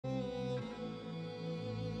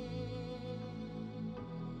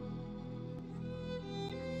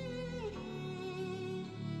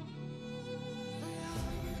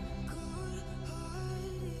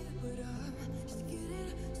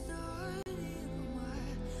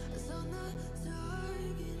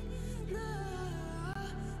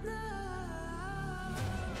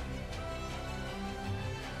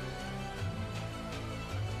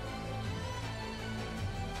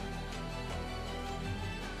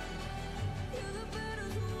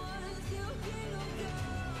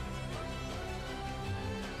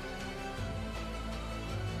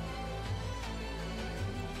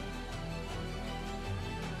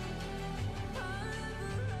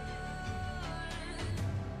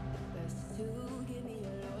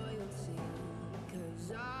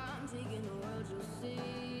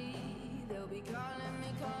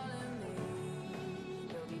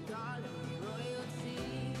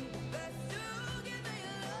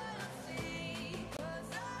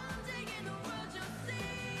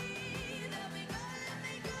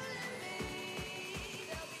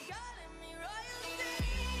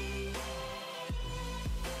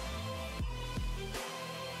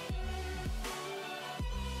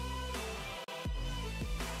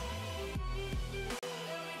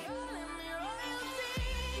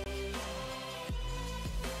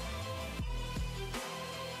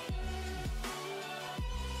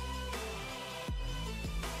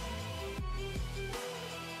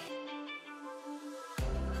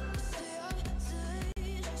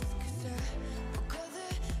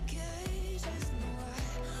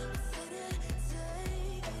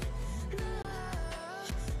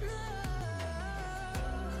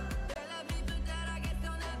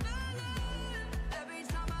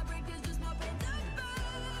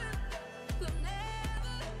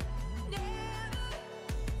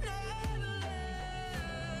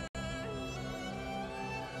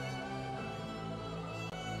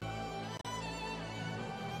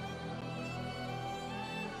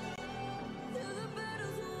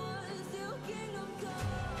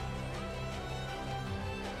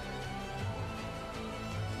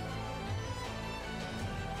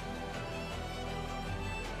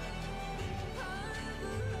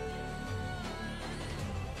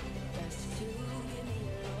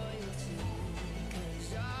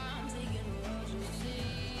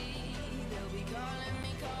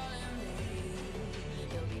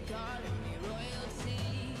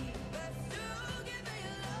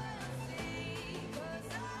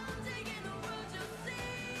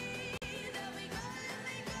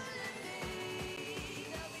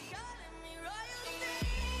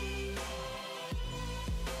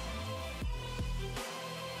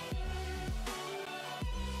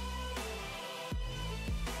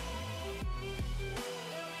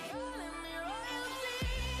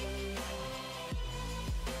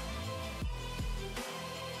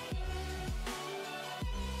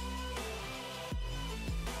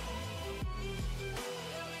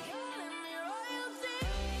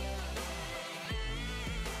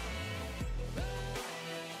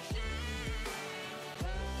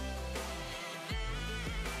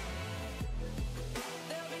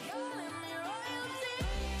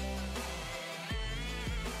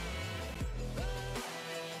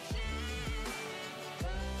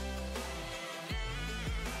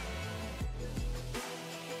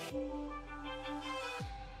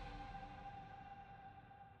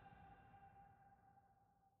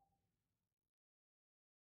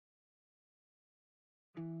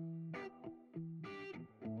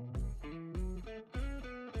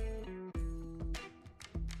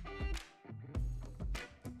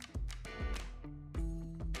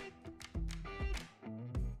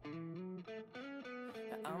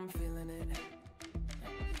I'm feeling it.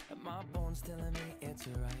 My bones telling me it's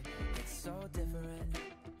right. It's so different.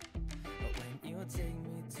 But when you take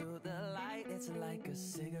me to the light, it's like a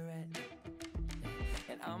cigarette.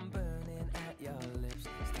 And I'm burning at your lips.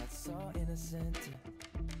 That's so innocent.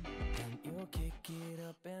 And you kick it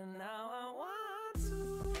up, and now I want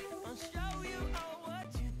to show you all what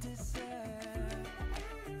you deserve.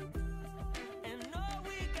 And know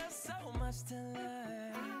we got so much to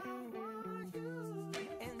learn.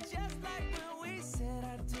 And just like when we said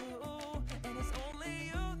I do, and it's only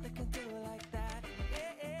you that can do it like that.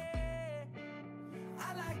 Yeah.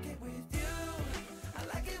 I like it with you. I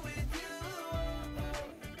like it with you.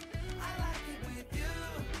 I like it with you.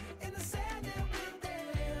 In the sand that we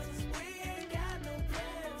dance, we ain't got no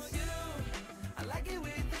plans. You, I like it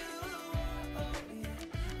with you. Yeah.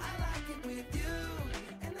 I like it with you.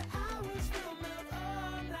 And the hours will melt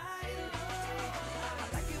all night long. I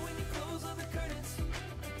like it when you close all the curtains,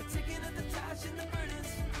 taking up the trash and the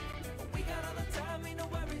burdens. We got all the time, ain't no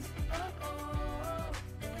worries. I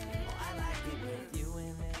like it with you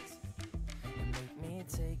in it. And make me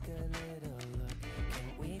take a little look. Can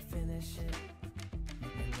we finish it?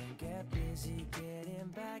 And then get busy getting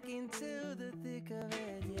back into the thick of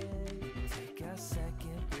it, yeah. Take a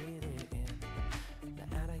second, breathe it in.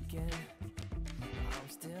 Now out again. I'm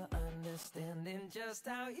still understanding just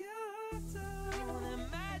how you do the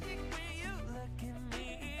magic when you look at me.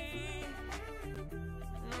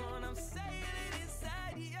 Know what I'm saying? It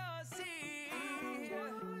inside your seat.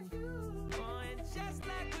 Oh, and just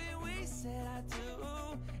like when we said I do,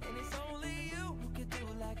 and it's only you who could do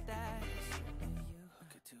like that. It's only you who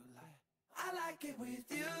could do like. I like it with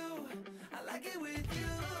you. I like it with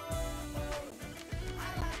you. I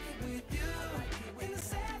like it with you. In the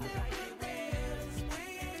sand that we dance, we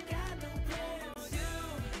ain't got no plans. You,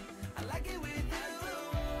 I like it with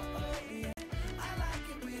you. I like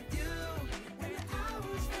it with you. And the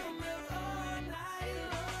hours will melt all night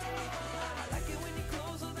long. I like it when you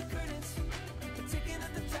close all the curtains, taking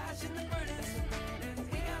up the trash and the burdens.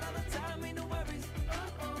 We got all the time, ain't no worries.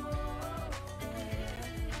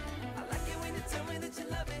 I like it when you tell me that you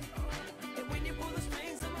love it, and when you pull the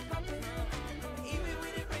strings of my puppet. Even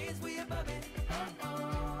when it rains, we above it. I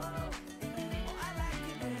like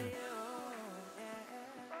it with you.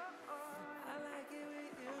 I like it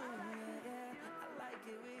with you. I like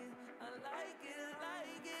it with. I like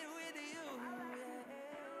it with you.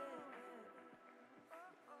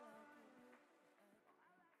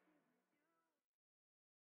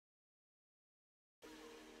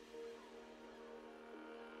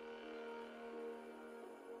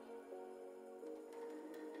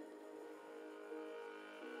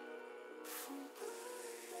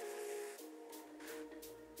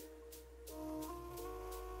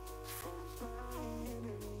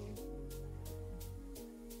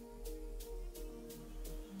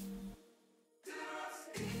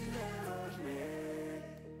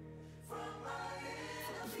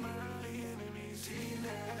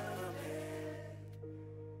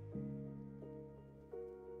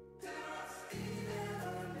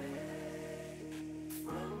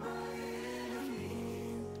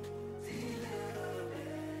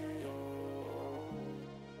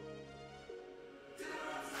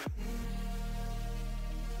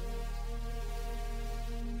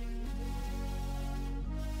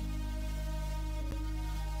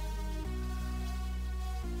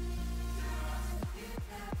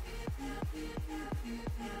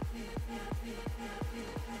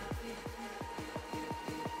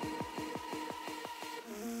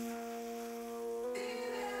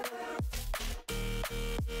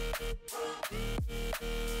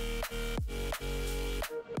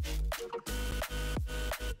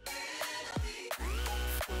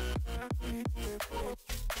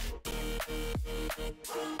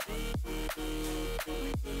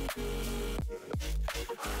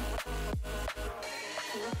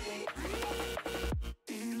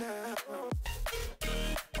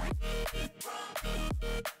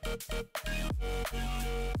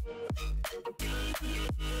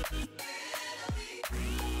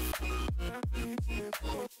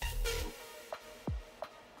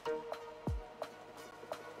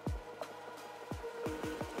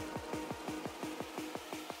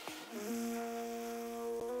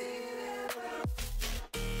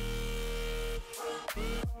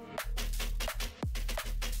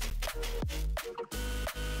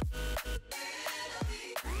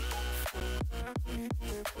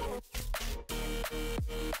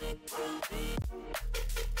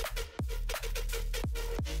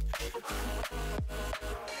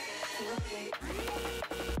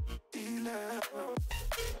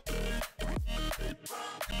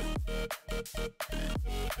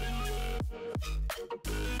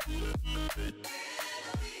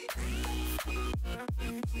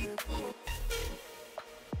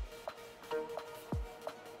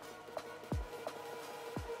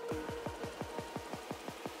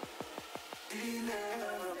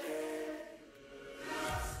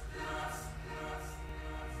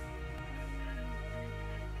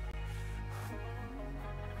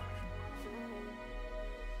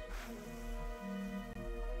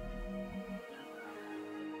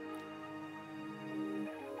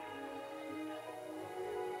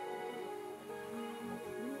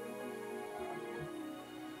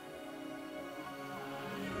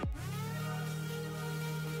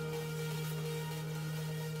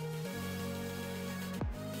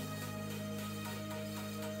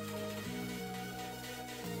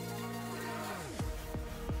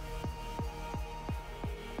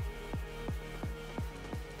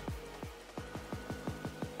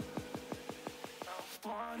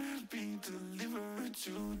 Wanna be delivered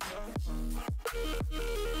to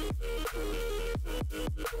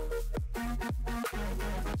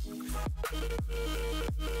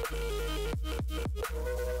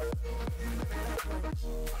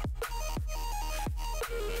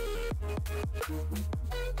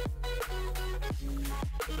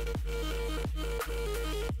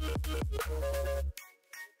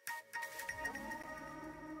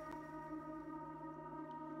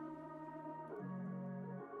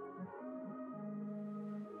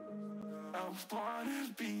I wanna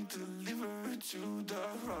be delivered to the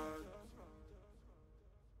rock.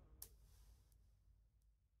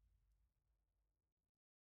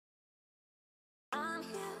 I'm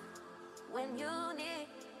here when you need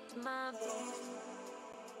my voice.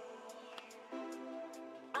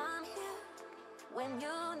 I'm here when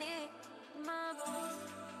you need my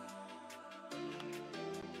voice.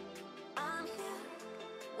 I'm here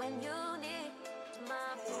when you need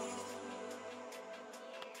my voice.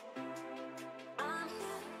 I'm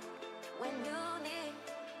here when you need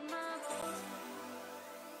my voice.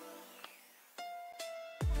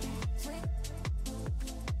 Sweet.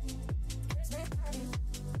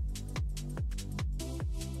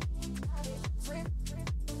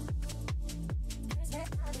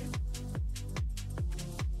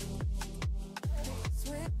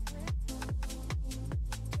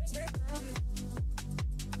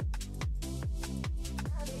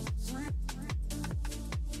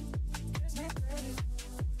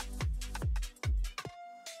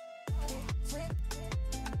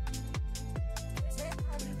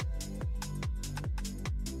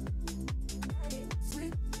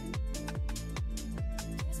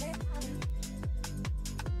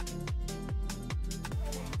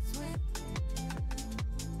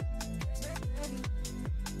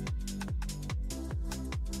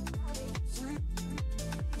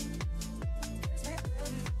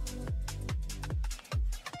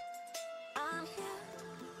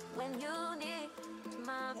 When you need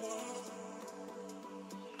my voice,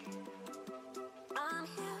 I'm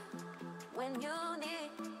here. When you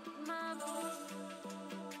need my voice,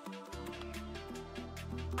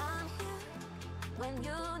 I'm here. When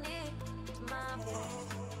you need my voice,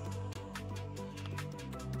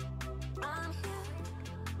 I'm here.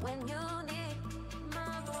 When you need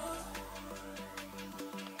my voice.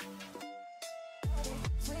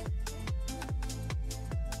 Sweet.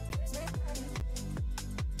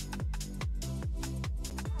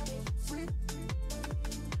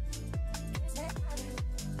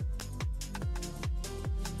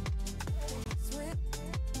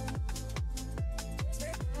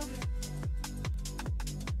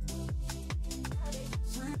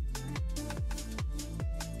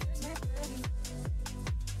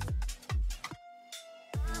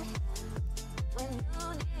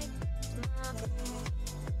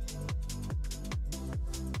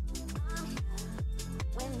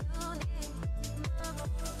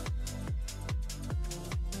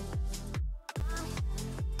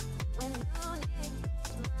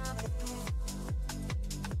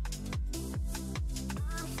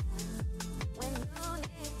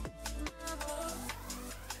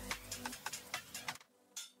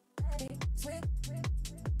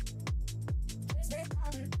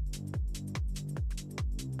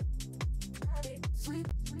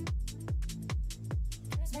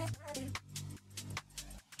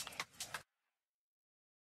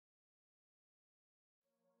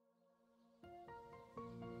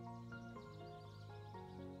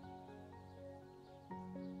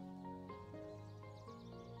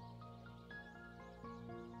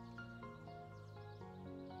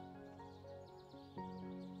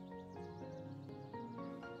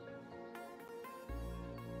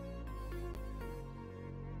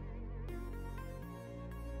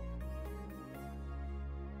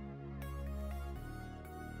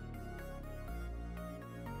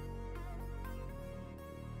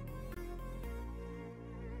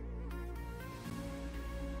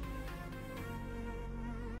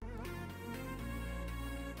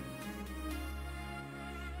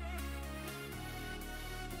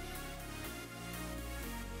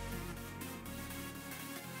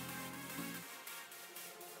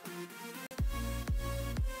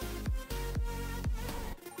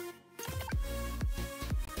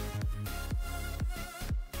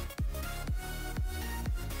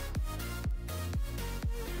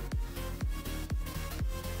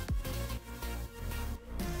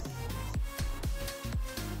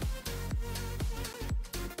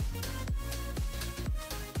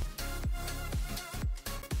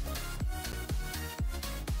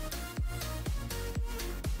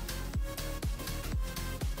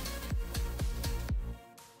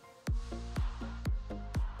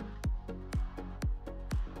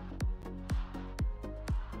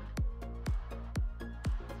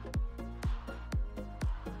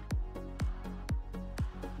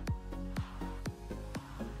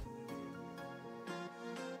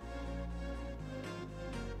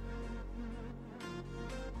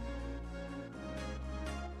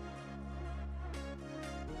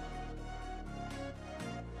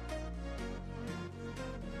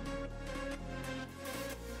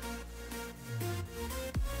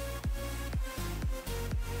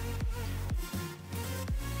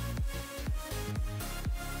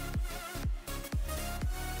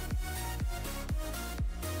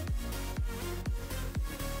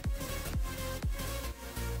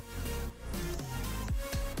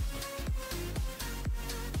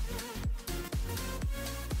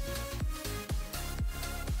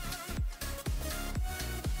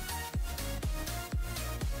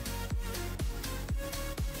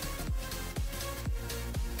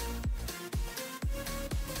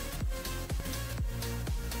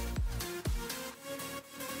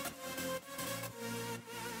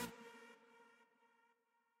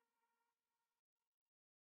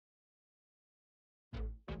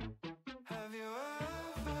 you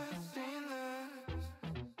ever seen this?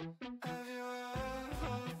 Have you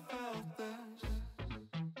ever felt this?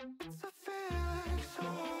 It's a feeling so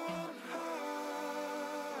unheard.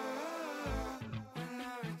 When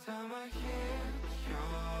every time I hear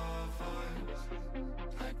your voice,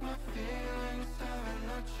 like my feelings having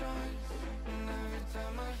no choice. And every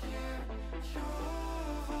time I hear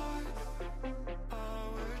your voice, I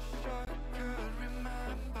wish I could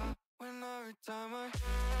remember. When every time I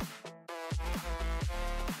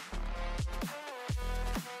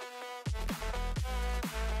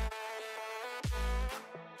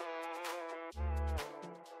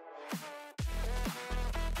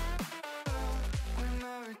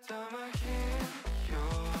every time I hear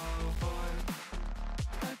your voice,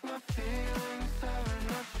 like my feelings having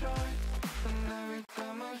no choice. And every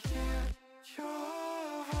time I hear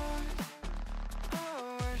your voice, I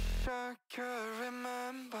wish I could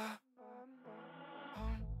remember.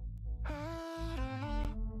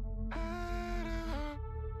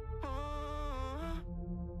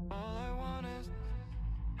 All I want is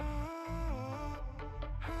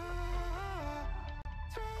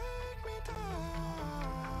take me down.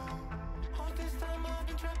 All this time I've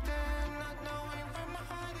been trapped in, not knowing where my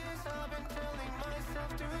heart is. I've been telling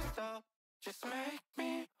myself to stop. Just make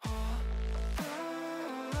me whole.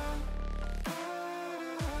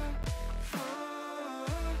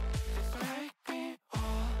 Just make me whole.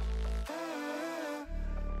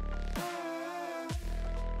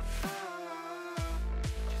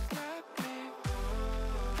 Just let me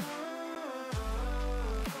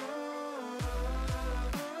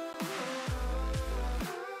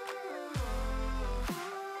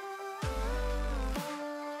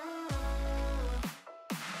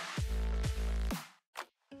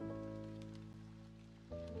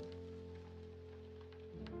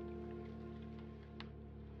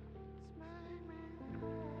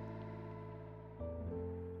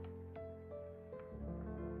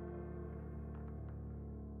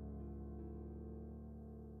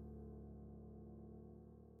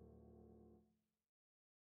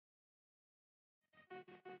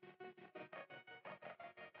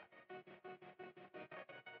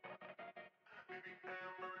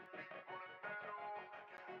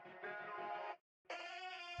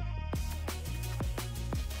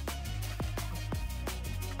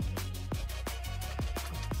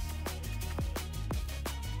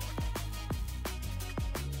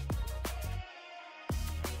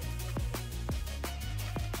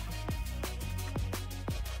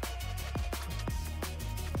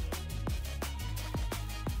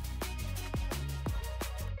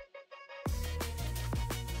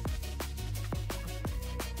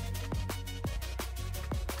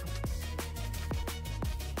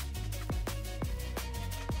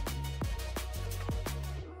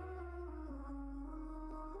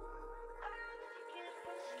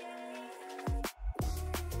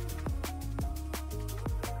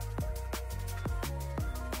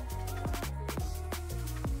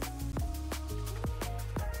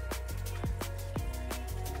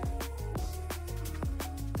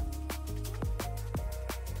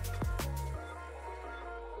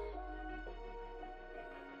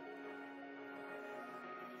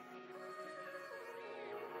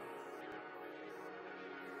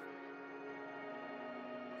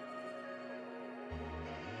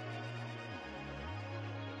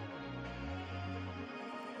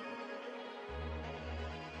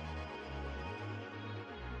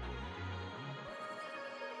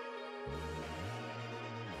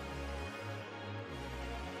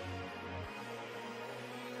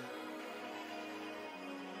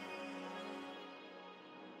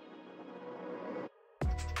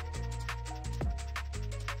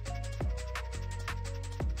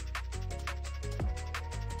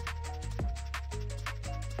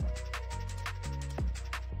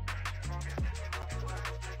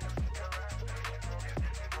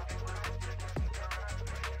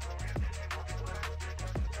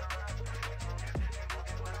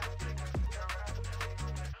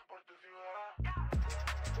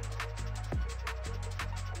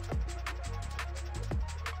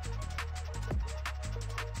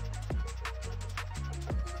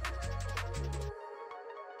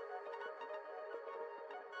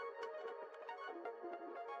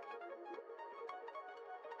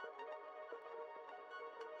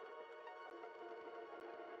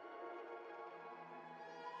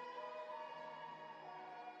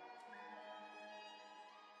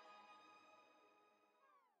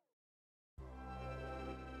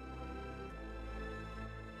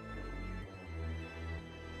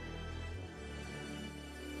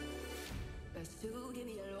Best to give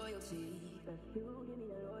me your loyalty. Best to give me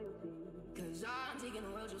your loyalty. Cause I'm taking the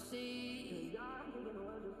world, you'll see.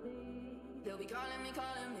 calling me,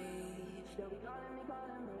 calling me. They'll be calling me,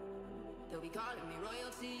 calling me. They'll be calling me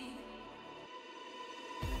royalty.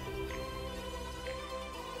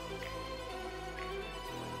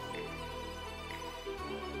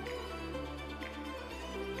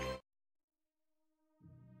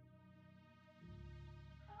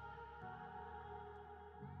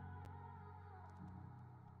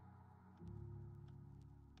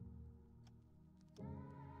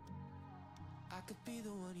 I could be the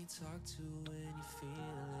one you talk to when you're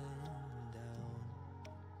feeling down.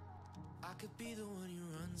 I could be the one you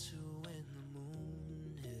run to when the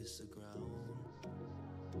moon hits the ground.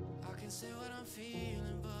 I can say what I'm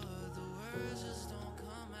feeling, but the words just don't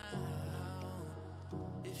come out.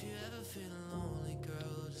 If you ever feel lonely,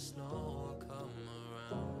 girl, just know I'll come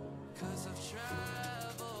around. 'Cause I've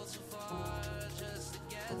traveled so far just to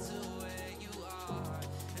get to where you are.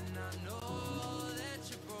 And I know that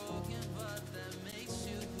you're broken, but that makes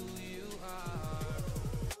you who you are.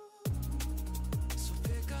 So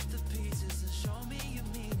pick up the pieces and show me you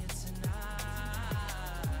mean it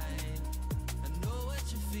tonight. I know what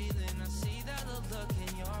you're feeling, I see that look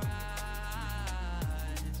in your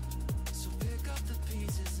eyes. So pick up the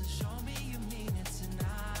pieces and show me you mean it tonight.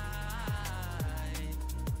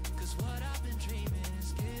 'Cause what I've been dreaming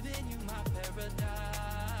is giving you my paradise.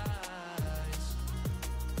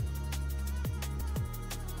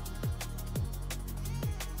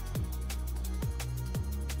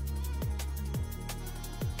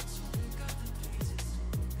 So pick up the pieces.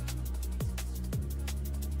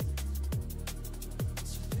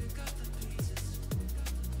 So pick up the pieces.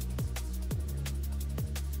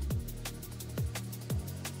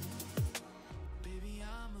 Baby,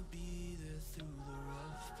 I'ma be there through the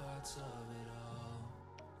rough parts of it all.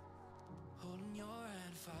 Holding your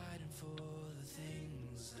hand, fighting for the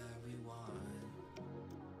things that we want.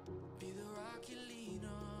 Be the rock you lean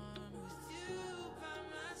on, with you by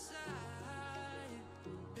my side.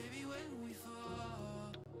 Baby, when we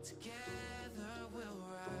fall, together we'll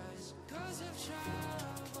rise. 'Cause I've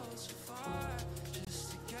traveled so far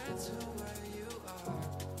just to get to where you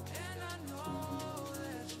are. And I know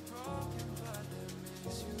that you're broken, but that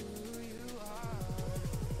makes you who you are.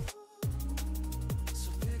 So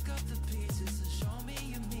pick up the pieces and show me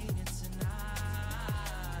you mean it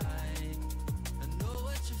tonight. I know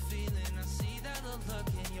what you're feeling, I see that look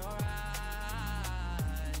in your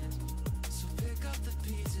eyes. So pick up the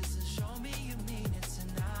pieces and show me you mean it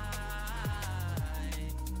tonight.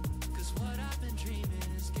 'Cause what I've been dreaming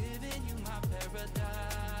is giving you my paradise.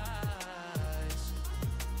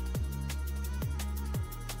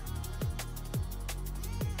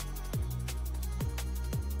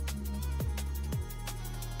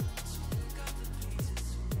 So pick up the pieces,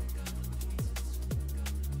 pick up the pieces,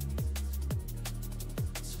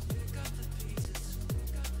 so pick up the pieces,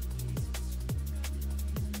 pick up the pieces.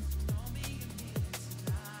 Show me you mean it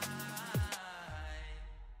tonight.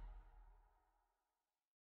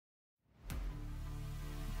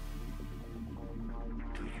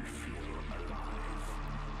 Do you feel alive?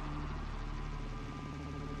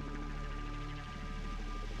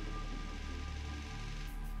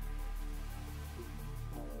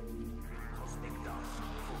 Cosmic dust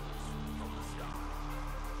falls from the sky.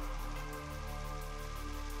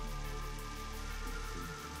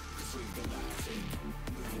 Between galactic,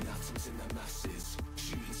 moving atoms in their masses,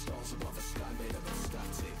 shooting stars above a sky made of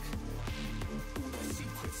static. All their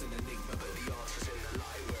secrets an enigma, but the answers in the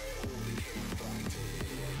light where it all became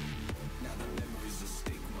reflected. Now the memory's a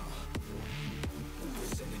stigma, all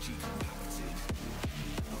this energy compacted.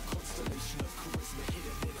 A constellation of charisma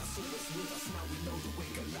hidden in us, always with us. Now we know that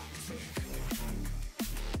we're galactic.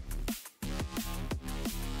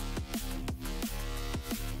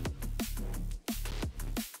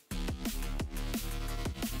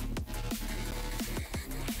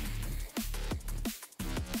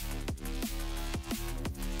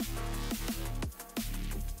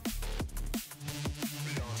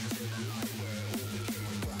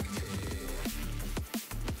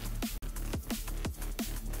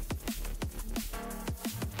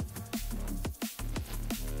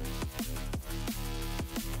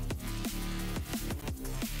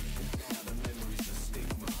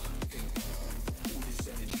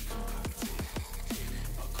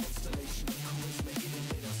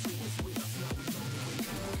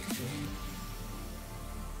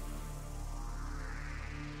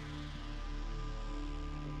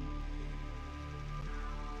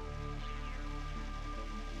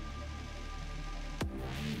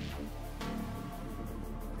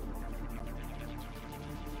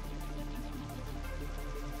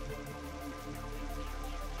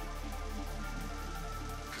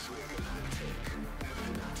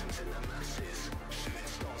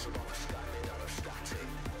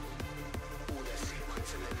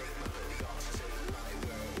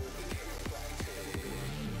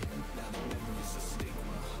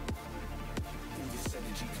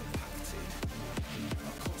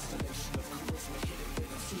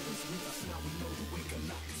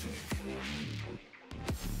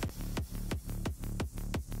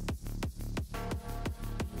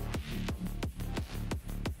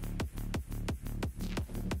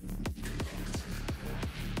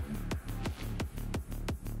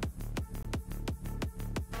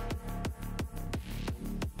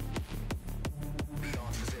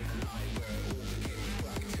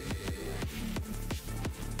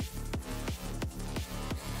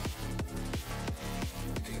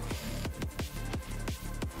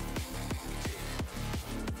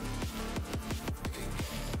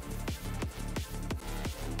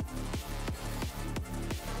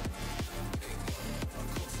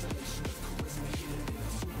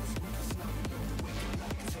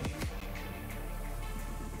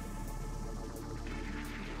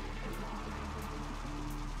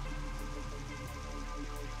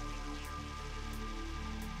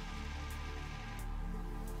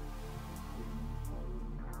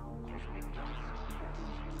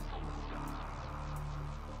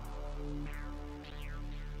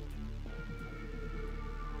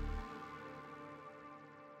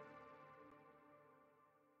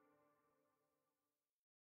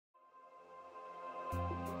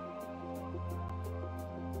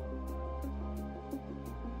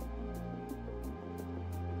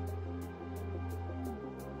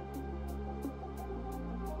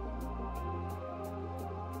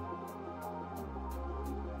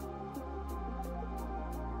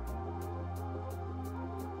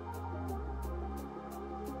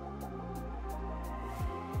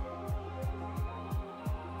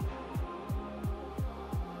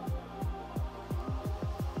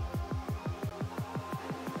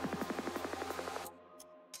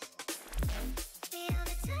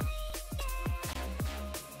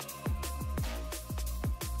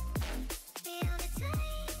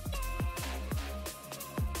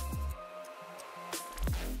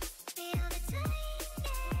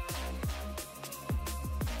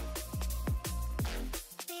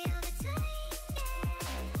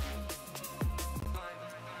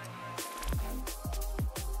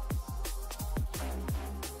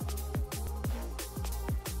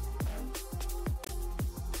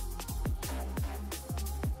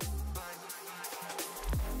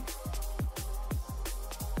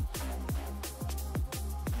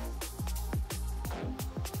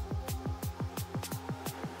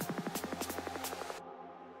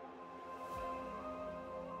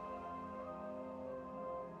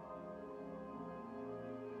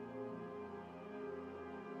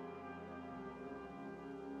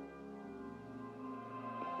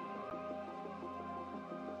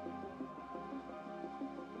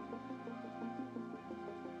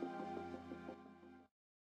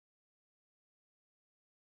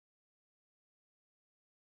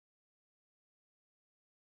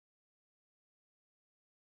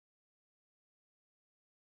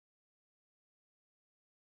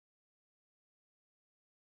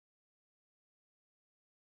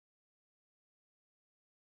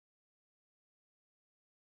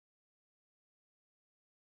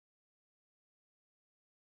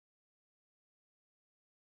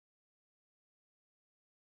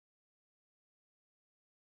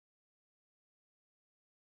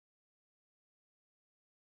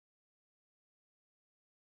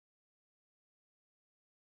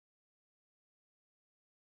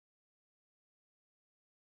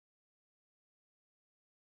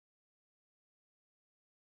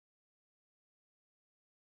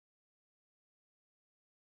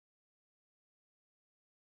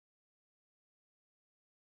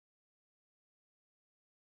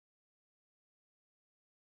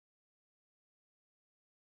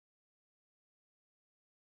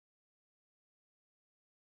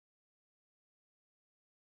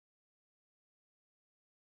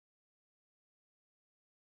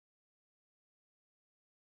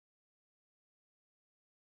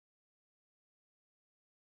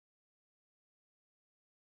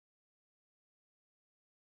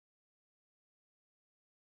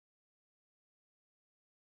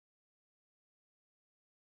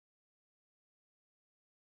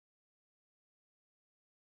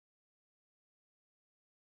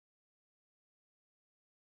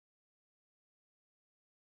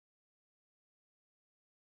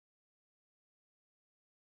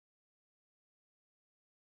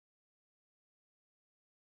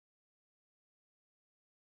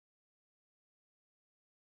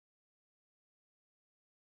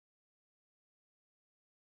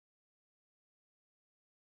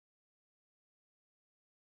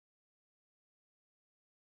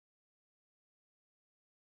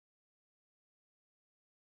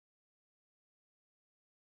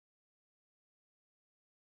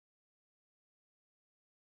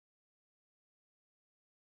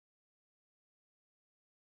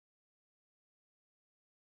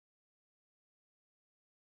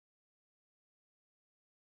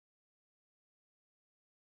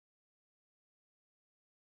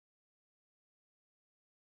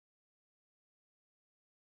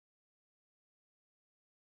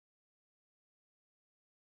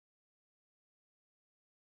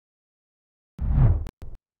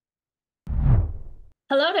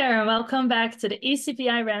 Hello there, and welcome back to the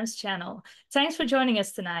ECPI Rams channel. Thanks for joining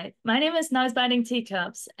us tonight. My name is Biting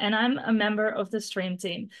Teacups, and I'm a member of the stream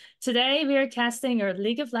team. Today, we are casting our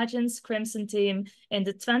League of Legends Crimson team in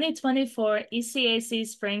the 2024 ECAC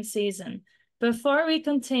spring season. Before we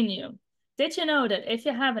continue, did you know that if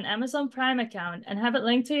you have an Amazon Prime account and have it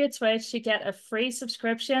linked to your Twitch, you get a free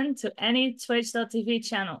subscription to any twitch.tv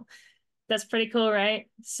channel? That's pretty cool, right?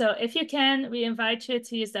 So if you can, we invite you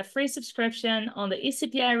to use that free subscription on the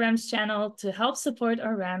ECPI Rams channel to help support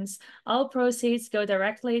our Rams. All proceeds go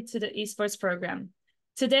directly to the esports program.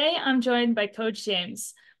 Today, I'm joined by Coach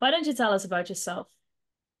James. Why don't you tell us about yourself?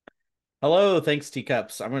 Hello, thanks,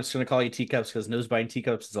 Teacups. I'm just going to call you Teacups because Nosebinding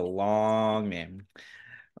Teacups is a long name.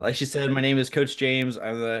 Like she said, my name is Coach James.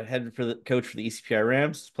 I'm the head coach for the ECPI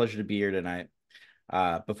Rams. It's a pleasure to be here tonight.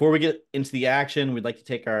 Before we get into the action, we'd like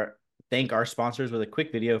to thank our sponsors with a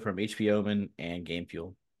quick video from HP Omen and Game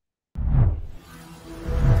Fuel.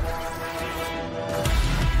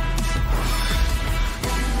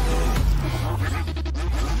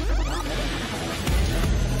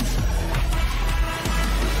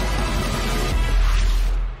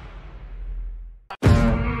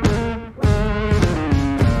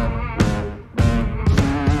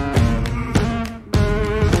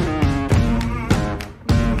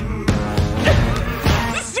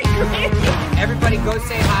 Everybody go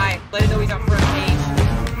say hi. Let him know he's on front page.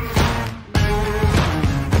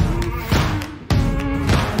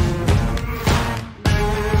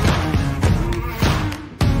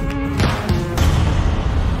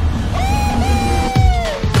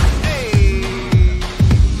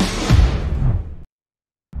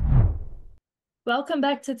 Welcome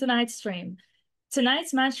back to tonight's stream.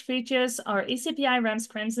 Tonight's match features our ECPI Rams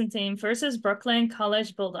Crimson team versus Brooklyn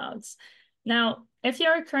College Bulldogs. Now, if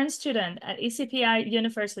you're a current student at ECPI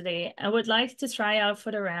University and would like to try out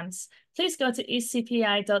for the Rams, please go to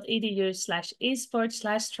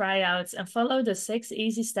ecpi.edu/esports/tryouts and follow the 6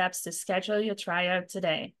 easy steps to schedule your tryout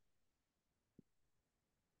today.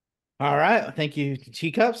 All right. Thank you,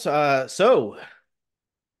 Teacups. So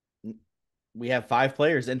we have 5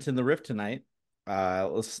 players entering the Rift tonight.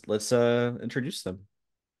 Let's introduce them.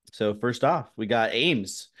 So first off, we got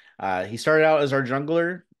Ames. He started out as our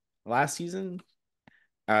jungler last season,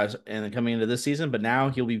 and then coming into this season, but now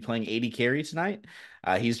he'll be playing 80 carry tonight.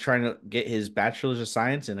 He's trying to get his bachelor's of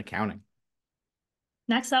science in accounting.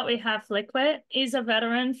 Next up, we have Liquid. He's a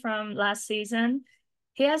veteran from last season.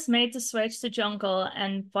 He has made the switch to jungle,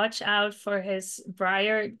 and watch out for his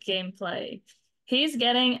Briar gameplay. He's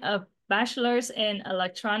getting a bachelor's in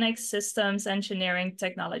electronic systems engineering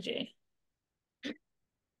technology.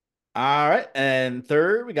 All right, and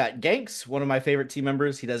third, we got Ganks, one of my favorite team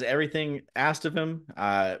members. He does everything asked of him.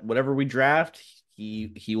 Whatever we draft,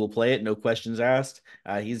 he will play it, no questions asked.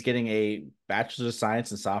 He's getting a bachelor's of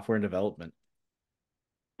science in software and development.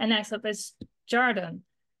 And next up is Jordan.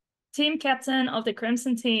 Team captain of the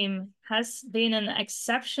Crimson team, has been an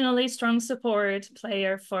exceptionally strong support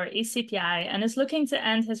player for ECPI and is looking to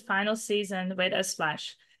end his final season with a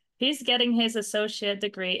splash. He's getting his associate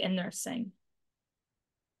degree in nursing.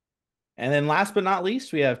 And then last but not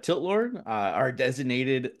least, we have Tiltlord, our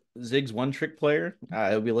designated Ziggs one-trick player.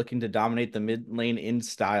 He'll be looking to dominate the mid lane in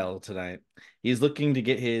style tonight. He's looking to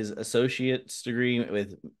get his associate's degree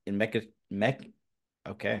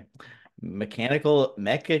mechanical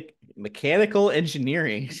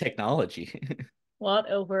engineering technology.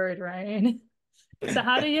 What a word, Ryan. So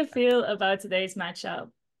how do you feel about today's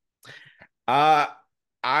matchup? I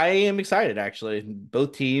am excited, actually.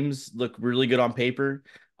 Both teams look really good on paper.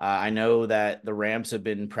 I know that the Rams have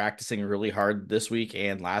been practicing really hard this week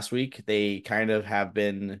and last week. They kind of have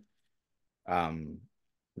been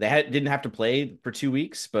didn't have to play for 2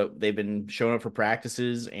 weeks, but they've been showing up for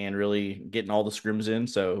practices and really getting all the scrims in.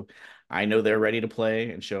 So I know they're ready to play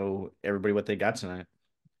and show everybody what they got tonight.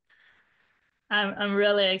 I'm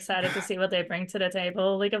really excited to see what they bring to the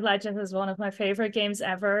table. League of Legends is one of my favorite games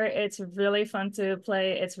ever. It's really fun to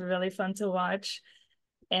play. It's really fun to watch.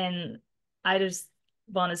 And I just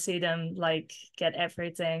want to see them like get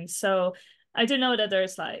everything. So I do know that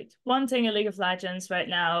there's like one thing in League of Legends right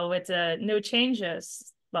now with the new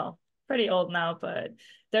changes. Well, pretty old now, but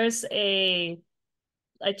there's a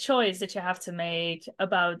choice that you have to make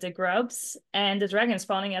about the grubs and the dragon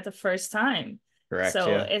spawning at the first time. Correct. So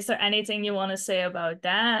yeah. Is there anything you want to say about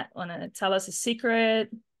that? Want to tell us a secret?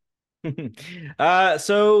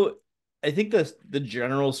 So I think the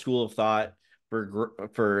general school of thought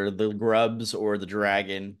for the grubs or the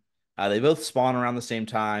dragon, they both spawn around the same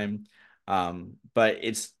time. But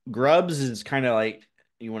it's grubs is kind of like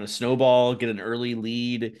you want to snowball, get an early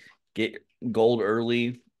lead, get gold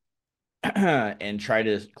early. and try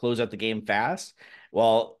to close out the game fast.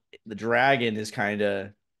 While the dragon is kind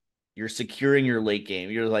of you're securing your late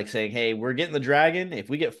game. You're like saying, "Hey, we're getting the dragon. If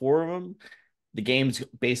we get four of them, the game's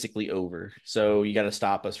basically over. So you got to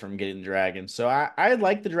stop us from getting the dragon." So I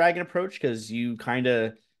like the dragon approach because you kind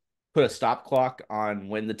of put a stop clock on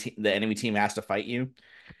when the enemy team has to fight you.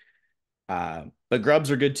 But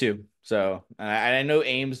grubs are good too. So I know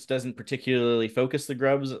Ames doesn't particularly focus the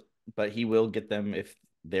grubs, but he will get them if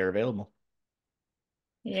they're available.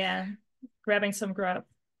 Yeah, grabbing some grub,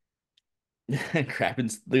 Grabbing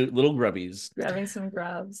the little grubbies. grabbing some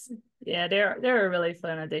grubs. Yeah, they're a really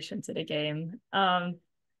fun addition to the game.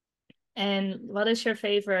 And what is your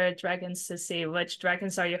favorite dragons to see? Which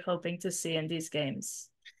dragons are you hoping to see in these games?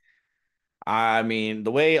 I mean,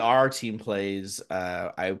 the way our team plays,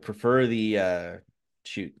 I prefer the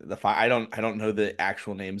shoot the fire. I don't know the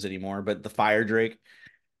actual names anymore, but the fire drake.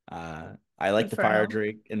 I like the fire Infernal.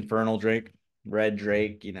 drake, infernal drake, red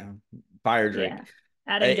drake. Fire drake. Yeah,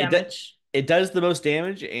 adding It damage. it does the most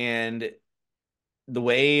damage, and the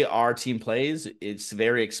way our team plays, it's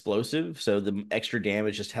very explosive. So the extra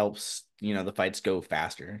damage just helps the fights go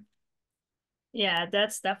faster. Yeah,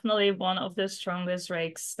 that's definitely one of the strongest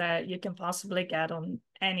rakes that you can possibly get on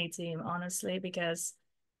any team, honestly, because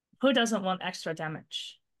who doesn't want extra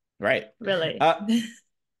damage? Right. Really? Uh,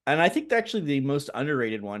 And I think actually the most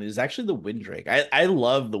underrated one is actually the Windrake. I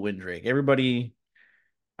love the Windrake. Everybody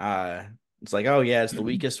uh it's like, oh yeah, it's the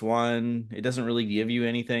weakest one. It doesn't really give you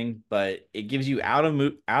anything, but it gives you out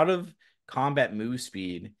of combat move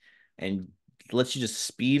speed and lets you just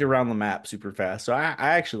speed around the map super fast. So I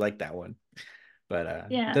actually like that one. But it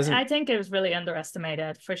Yeah, doesn't I think it was really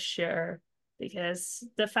underestimated for sure. Because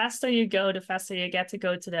the faster you go, the faster you get to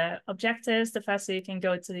go to the objectives, the faster you can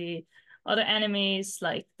go to the other enemies,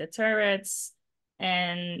 like the turrets,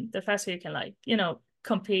 and the faster you can, like,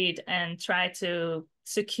 compete and try to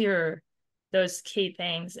secure those key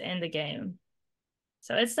things in the game.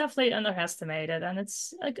 So it's definitely underestimated, and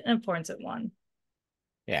it's like an important one.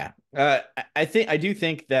 yeah. I do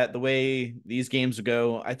think that the way these games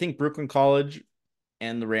go, I think Brooklyn College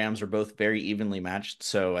and the Rams are both very evenly matched.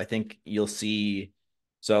 So I think you'll see.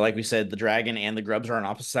 So, like we said, the Dragon and the Grubs are on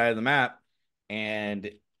opposite side of the map, and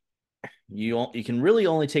you can really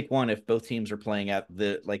only take one if both teams are playing at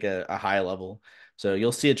a high level. So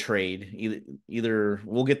you'll see a trade. Either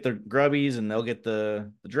we'll get the Grubbies and they'll get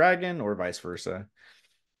the Dragon, or vice versa.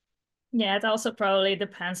 Yeah, it also probably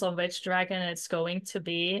depends on which dragon it's going to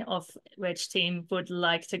be, of which team would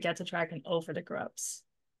like to get the dragon over the grubs.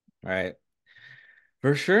 All right,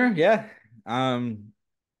 for sure. Yeah. Um,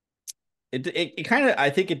 it kind of I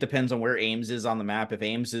think it depends on where Ames is on the map. If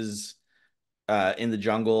Ames is in the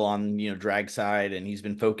jungle on drag side and he's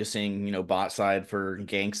been focusing bot side for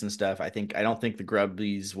ganks and stuff, I don't think the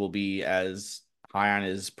grubbies will be as high on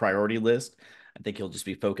his priority list. I think he'll just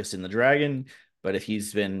be focused in the dragon. But if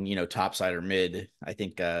he's been top side or mid, I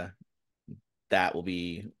think that will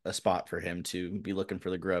be a spot for him to be looking for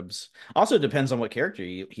the grubs. Also depends on what character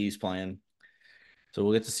he's playing, so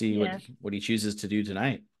we'll get to see Yeah, what he chooses to do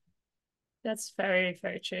tonight. that's very,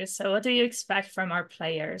 very true. So what do you expect from our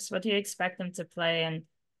players? What do you expect them to play, and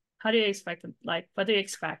how do you expect them, like, what do you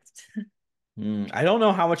expect? I don't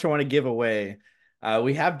know how much I want to give away.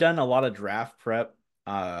 We have done a lot of draft prep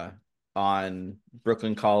uh, on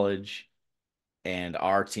Brooklyn College and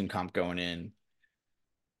our team comp going in.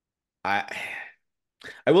 I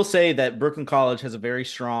I will say that Brooklyn College has a very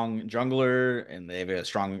strong jungler and they have a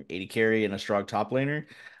strong AD carry and a strong top laner.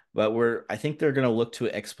 But I think they're going to look to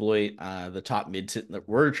exploit the top mid.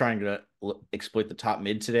 We're trying to exploit the top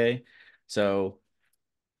mid today. So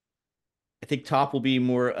I think top will be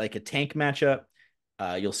more like a tank matchup.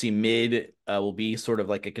 You'll see mid will be sort of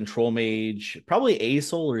like a control mage, probably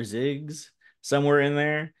Asol or Ziggs somewhere in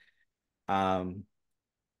there. Um,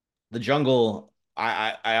 the jungle,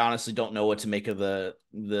 I honestly don't know what to make of the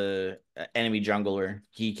enemy jungler.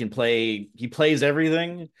 He plays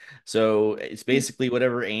everything. So it's basically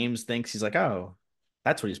whatever Ames thinks. He's like, oh,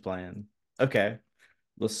 that's what he's playing. Okay,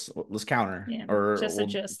 let's counter Yeah, or just we'll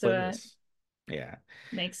adjust play to it. this. Yeah.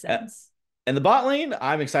 Makes Uh, sense. and the bot lane,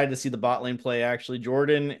 I'm excited to see the bot lane play actually.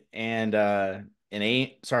 Jordan and Aim.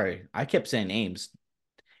 Sorry, I kept saying Ames.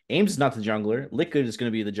 Ames is not the jungler. Liquid is going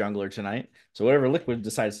to be the jungler tonight. So whatever Liquid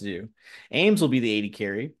decides to do, Ames will be the AD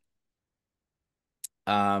carry.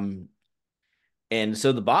 Um, and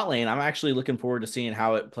so the bot lane, I'm actually looking forward to seeing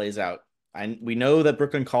how it plays out. We know that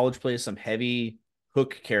Brooklyn College plays some heavy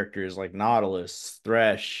hook characters like Nautilus,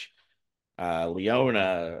 Thresh,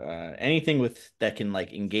 Leona, anything with that can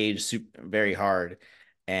like engage very hard,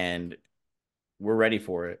 and we're ready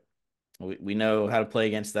for it. We know how to play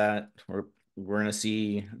against that. We're gonna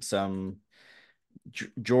see some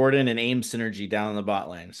Jordan and Aim synergy down in the bot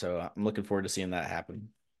lane. So I'm looking forward to seeing that happen.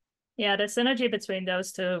 Yeah, the synergy between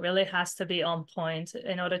those two really has to be on point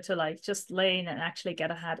in order to like just lane and actually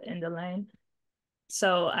get ahead in the lane.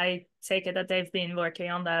 So I take it that they've been working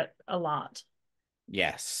on that a lot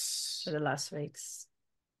Yes. for the last weeks.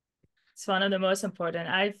 It's one of the most important.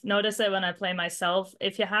 I've noticed it when I play myself.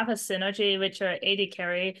 If you have a synergy with your AD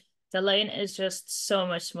carry, the lane is just so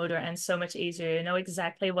much smoother and so much easier. You know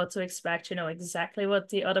exactly what to expect. You know exactly what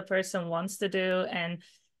the other person wants to do. And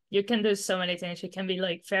you can do so many things. You can be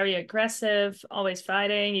like very aggressive, always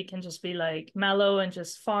fighting. You can just be like mellow and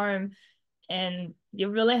just farm. And you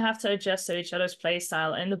really have to adjust to each other's play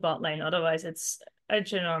style in the bot lane. Otherwise, it's a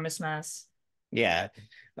ginormous mess. Yeah.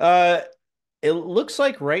 It looks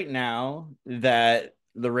like right now that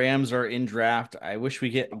the Rams are in draft. I wish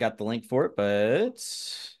we got the link for it, but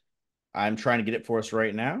I'm trying to get it for us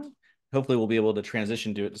right now. Hopefully we'll be able to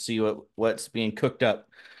transition to it to see what's being cooked up.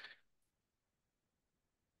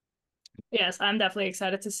 Yes, I'm definitely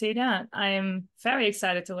excited to see that. I'm very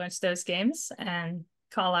excited to watch those games and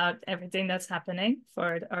call out everything that's happening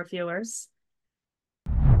for our viewers.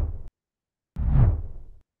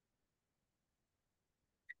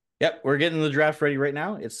 Yep, we're getting the draft ready right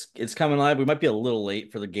now. It's coming live. We might be a little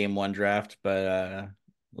late for the game 1 draft, but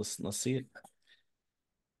let's see it.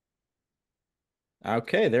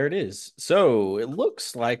 Okay, there it is. So it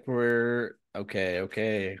looks like we're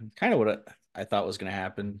okay. Kind of what I thought was going to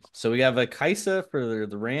happen. So we have a Kaisa for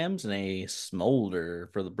the Rams and a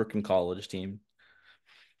Smolder for the Brooklyn College team.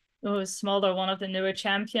 Oh, Smolder, one of the newer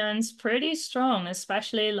champions, pretty strong,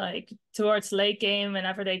 especially like towards late game,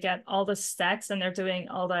 whenever they get all the stacks and they're doing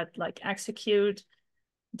all that like execute.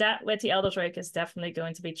 That with the Elder Drake is definitely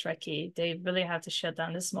going to be tricky. They really have to shut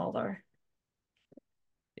down the Smolder.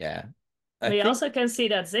 Yeah. We also can see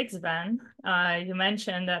that Ziggs ban. You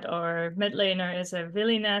mentioned that our mid laner is a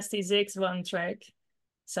really nasty Ziggs one trick.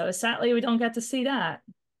 So sadly, we don't get to see that.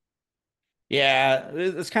 Yeah,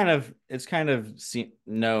 it's kind of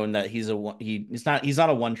known that he's not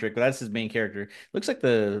a one trick, but that's his main character. Looks like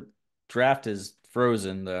the draft is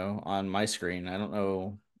frozen though on my screen. I don't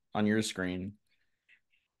know on your screen.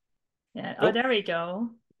 Yeah. Oh, there we go.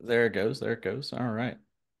 There it goes. There it goes. All right.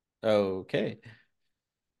 Okay.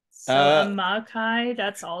 So Maokai,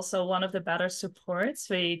 that's also one of the better supports.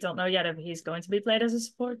 We don't know yet if he's going to be played as a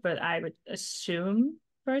support, but I would assume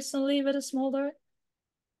personally with a Smolder.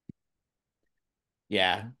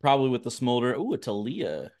 Yeah, probably with the Smolder. Ooh, a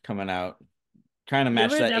Talia coming out. Trying to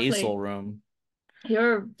match that Acel room.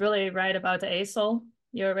 You're really right about the Acel.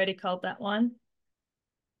 You already called that one.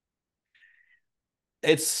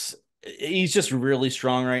 He's just really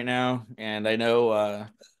strong right now, and I know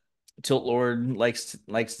Tilt Lord likes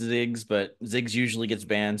Ziggs, but Ziggs usually gets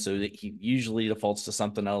banned, so he usually defaults to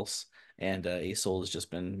something else. And Acel has just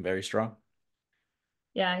been very strong.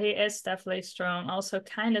 Yeah, he is definitely strong. Also,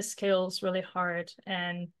 kind of scales really hard,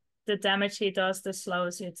 and the damage he does, the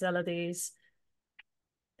slowest utilities.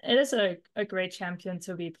 It is a great champion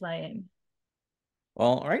to be playing.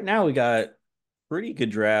 Well, right now we got pretty good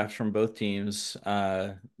drafts from both teams.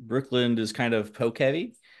 Brooklyn is kind of poke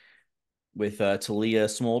heavy with Talia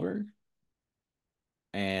Smolder,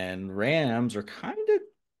 and Rams are kind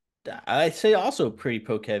of, I'd say, also pretty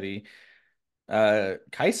poke heavy.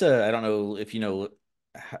 Kaisa, I don't know if you know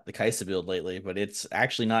the Kaisa build lately, but it's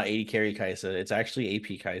actually not 80 carry Kaisa. It's actually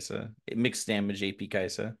AP Kaisa. It mixed damage AP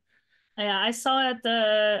Kaisa. Yeah, I saw it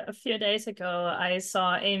a few days ago. I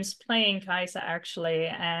saw Ames playing Kaisa actually,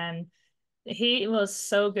 and he was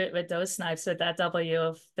so good with those snipes with that W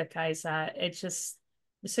of the Kaisa. It's just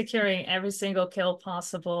securing every single kill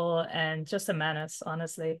possible and just a menace,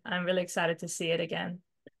 honestly. I'm really excited to see it again.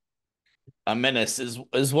 A menace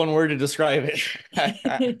is one word to describe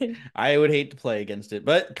it. I would hate to play against it,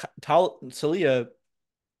 but Talia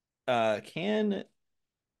can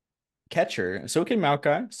catch her. So can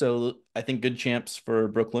Maokai. So I think good champs for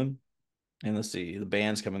Brooklyn. And let's see, the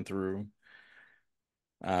band's coming through.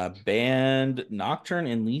 Banned Nocturne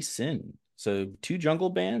and Lee Sin. So 2 jungle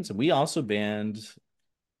bands. And we also banned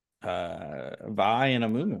Vi and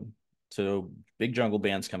Amumu. So big jungle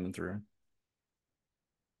bands coming through.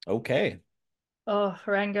 Okay. Oh,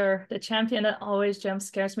 Rengar, the champion that always jump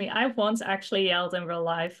scares me. I once actually yelled in real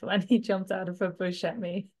life when he jumped out of a bush at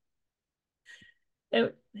me.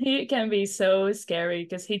 He can be so scary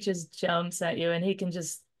because he just jumps at you and he can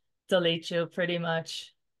just delete you pretty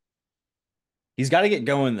much. He's got to get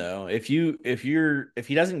going though. If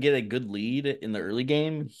he doesn't get a good lead in the early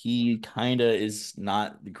game, he kind of is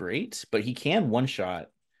not great, but he can one shot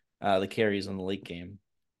the carries in the late game.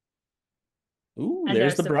 Ooh, And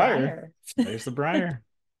there's there's the the Briar. Briar. There's the Briar.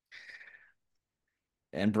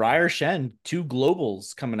 And Briar Shen, two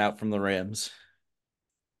globals coming out from the Rams.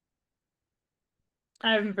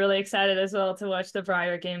 I'm really excited as well to watch the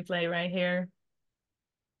Briar gameplay right here.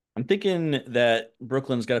 I'm thinking that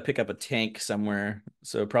Brooklyn's got to pick up a tank somewhere.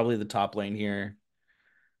 So probably the top lane here.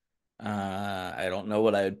 I don't know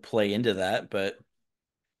what I would play into that, but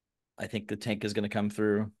I think the tank is going to come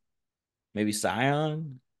through. Maybe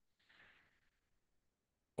Scion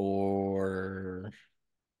or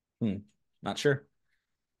not sure.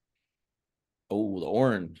 Oh, the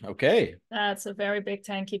Ornn. Okay. That's a very big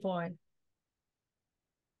tanky boy.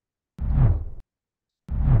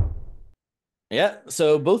 Yeah,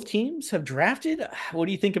 so both teams have drafted. What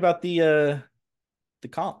do you think about the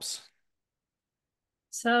comps?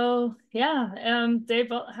 So yeah, they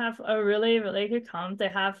both have a really, really good comp. They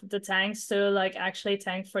have the tanks to like actually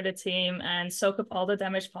tank for the team and soak up all the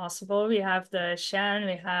damage possible. We have the Shen,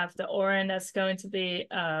 we have the Ornn that's going to be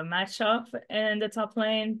a matchup in the top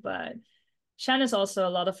lane, but Shen is also a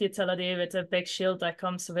lot of utility with a big shield that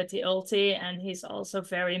comes with the ulti, and he's also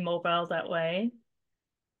very mobile that way.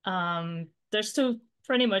 There's two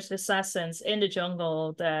pretty much assassins in the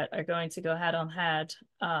jungle that are going to go head on head.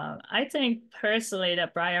 I think personally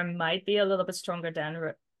that Briar might be a little bit stronger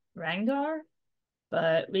than Rengar,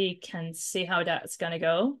 but we can see how that's gonna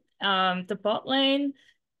go. The bot lane,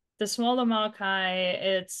 the smaller Maokai,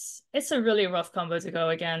 it's a really rough combo to go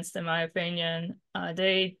against, in my opinion.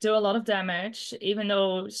 They do a lot of damage, even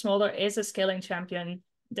though smaller is a scaling champion.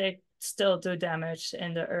 They still do damage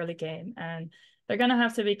in the early game, and they're gonna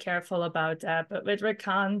have to be careful about that. But with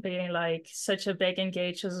Rakan being like such a big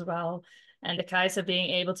engage as well, and the Kai'Sa being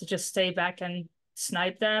able to just stay back and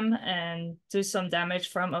snipe them and do some damage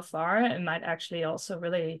from afar, it might actually also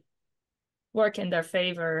really work in their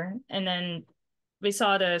favor. And then we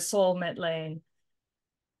saw the Soul mid lane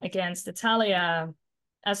against the Talia.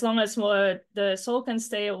 As long as the Soul can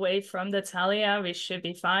stay away from the Talia, we should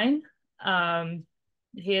be fine.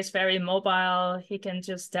 He is very mobile. He can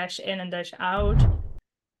just dash in and dash out.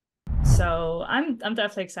 So I'm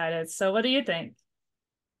definitely excited. So what do you think?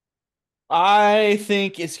 I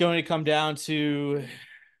think it's going to come down to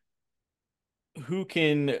who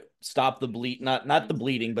can stop the bleed, not the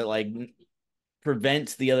bleeding, but like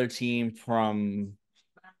prevent the other team from.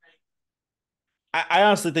 I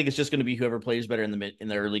honestly think it's just going to be whoever plays better in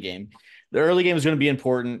the early game. The early game is going to be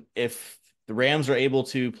important. If the Rams are able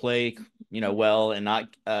to play, well and not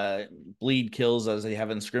bleed kills as they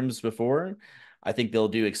have in scrims before, I think they'll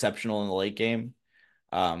do exceptional in the late game.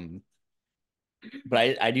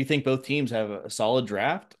 But I do think both teams have a solid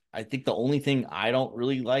draft. I think the only thing I don't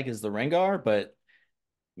really like is the Rengar, but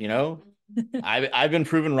I've been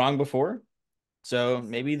proven wrong before. So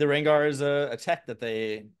maybe the Rengar is a tech that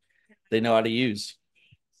they know how to use.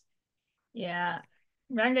 Yeah.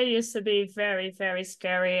 Rengar used to be very, very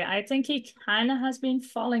scary. I think he kind of has been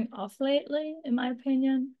falling off lately, in my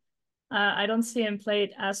opinion. I don't see him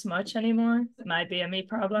played as much anymore. Might be a me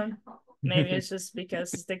problem. Maybe it's just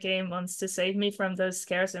because the game wants to save me from those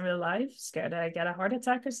scares in real life, scared that I get a heart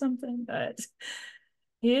attack or something. But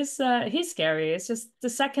he's scary. It's just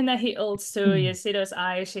the second that he ults too, you see those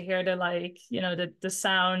eyes, you hear the like, the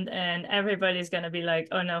sound, and everybody's gonna be like,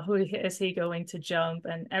 oh no, who is he going to jump?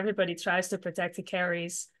 And everybody tries to protect the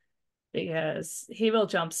carries because he will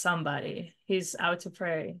jump somebody. He's out to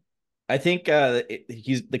prey. I think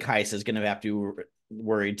he's the Kais is going to have to be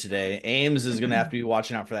worried today. Ames is going to have to be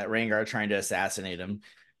watching out for that Rengar trying to assassinate him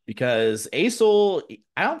because Asol,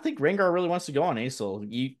 I don't think Rengar really wants to go on Asol.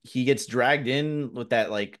 He gets dragged in with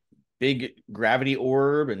that like big gravity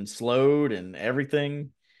orb and slowed and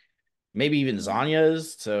everything. Maybe even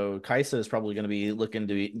Zanya's. So Kaisa is probably going to be looking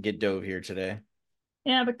to get dove here today.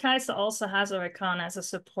 Yeah, but Kaisa also has a Rakan as a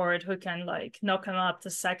support who can like knock him up the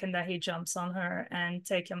second that he jumps on her and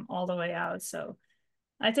take him all the way out. So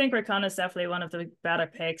I think Rakan is definitely one of the better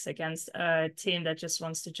picks against a team that just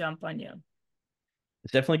wants to jump on you.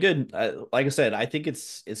 It's definitely good. Like I said, I think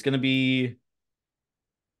it's going to be.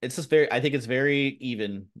 It's just very. I think it's very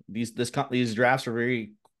even. These drafts are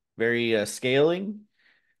very very scaling.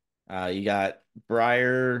 You got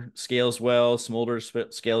Briar scales well, Smolder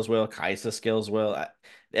scales well, Kaisa scales well.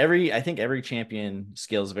 I think every champion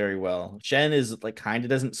scales very well. Shen is like kind of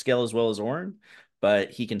doesn't scale as well as Ornn,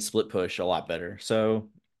 but he can split push a lot better. So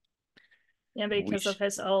Yeah, because of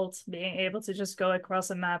his ult being able to just go across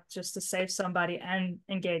a map just to save somebody and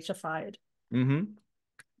engage a fight. Mm-hmm.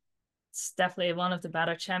 It's definitely one of the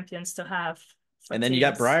better champions to have. And then you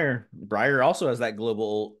got Briar. Briar also has that global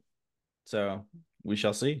ult. So we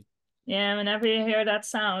shall see. Yeah, whenever you hear that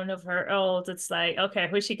sound of her ult, it's like, okay,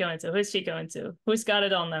 who's she going to? Who's she going to? Who's got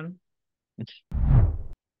it on them?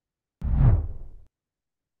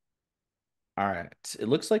 All right. It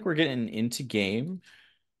looks like we're getting into game,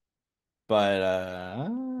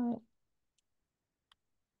 but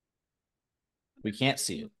we can't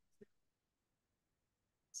see it.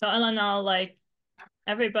 So all in all, like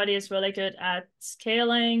everybody is really good at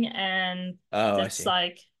scaling, and Oh, I it's see.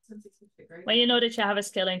 like when you know that you have a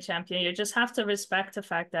scaling champion, you just have to respect the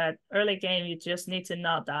fact that early game you just need to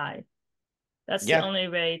not die. That's the Yeah. only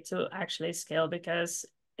way to actually scale, because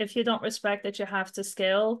if you don't respect that you have to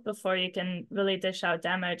scale before you can really dish out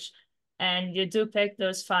damage, and you do pick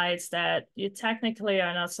those fights that you technically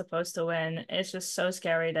are not supposed to win, it's just so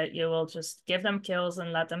scary that you will just give them kills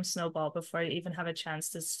and let them snowball before you even have a chance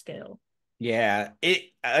to scale. Yeah.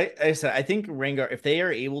 I said I think Rengar, if they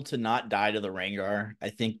are able to not die to the Rengar, I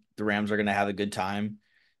think the Rams are gonna have a good time.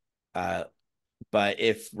 But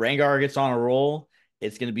if Rengar gets on a roll,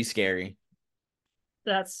 it's gonna be scary.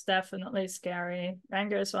 That's definitely scary.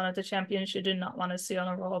 Ranger is one of the champions you do not want to see on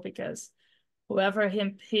a roll, because whoever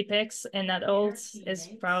he picks in that ult is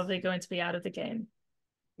probably going to be out of the game.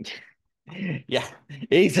 Yeah,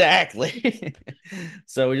 exactly.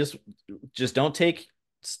 So we just don't take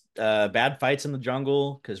bad fights in the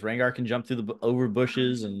jungle, because Rengar can jump through the over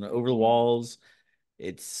bushes and over the walls.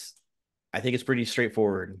 I think it's pretty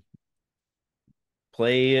straightforward.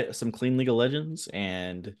 Play some clean League of Legends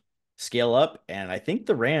and scale up. And I think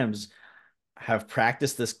the Rams have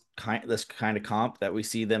practiced this kind of comp that we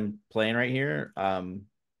see them playing right here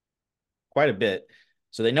quite a bit.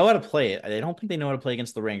 So they know how to play it. I don't think they know how to play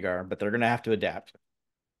against the Rengar, but they're gonna have to adapt.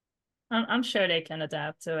 I'm sure they can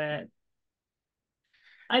adapt to it.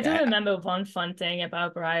 I do Yeah, remember one fun thing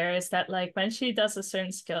about Briar is that, like, when she does a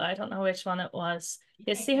certain skill, I don't know which one it was,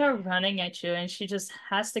 you see her running at you and she just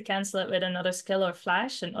has to cancel it with another skill or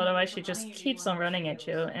flash, and otherwise she just keeps on running at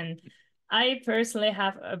you. And I personally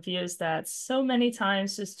have abused that so many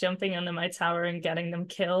times, just jumping under my tower and getting them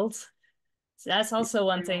killed. So that's also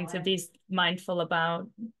one thing to be mindful about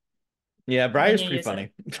yeah, when Briar's you pretty use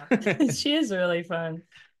funny. it. She is really fun,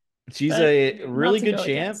 She's but a not really to good go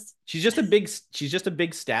champ. against. She's just a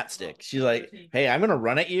big stat stick. She's like, hey, I'm gonna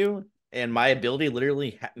run at you, and my ability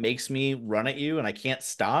literally makes me run at you, and I can't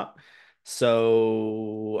stop.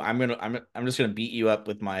 So I'm just gonna beat you up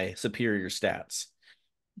with my superior stats.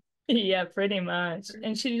 Yeah, pretty much.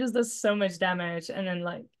 And she just does so much damage and then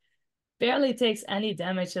like barely takes any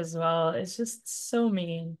damage as well. It's just so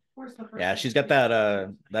mean. Yeah, she's got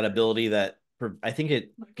that ability that I think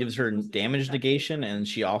it gives her damage negation, and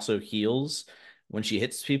she also heals when she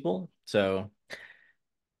hits people. So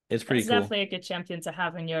it's pretty That's cool. definitely a good champion to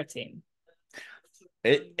have in your team.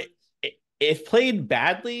 If played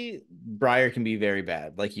badly, Briar can be very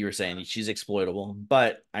bad. Like you were saying, she's exploitable.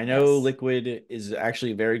 But I know Yes. Liquid is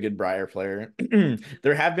actually a very good Briar player.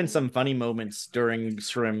 There have been some funny moments during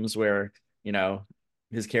scrims where, you know,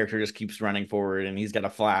 his character just keeps running forward and he's got a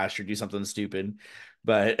flash or do something stupid.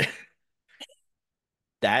 But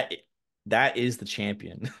that that is the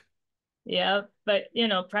champion. Yeah, but you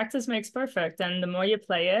know, practice makes perfect. And the more you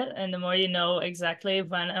play it and the more you know exactly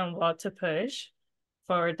when and what to push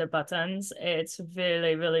for the buttons, it's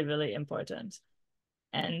really, really, really important.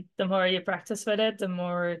 And the more you practice with it, the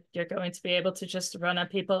more you're going to be able to just run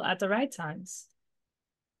at people at the right times.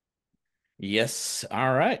 Yes.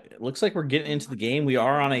 All right. It looks like we're getting into the game. We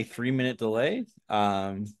are on a 3-minute delay.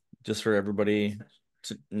 Just for everybody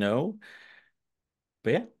to know.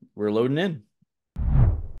 But yeah, we're loading in.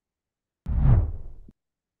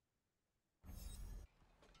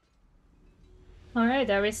 All right,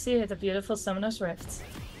 there we see it, the beautiful Summoner's Rift.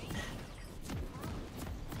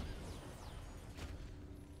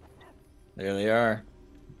 There they are.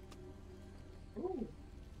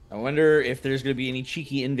 I wonder if there's going to be any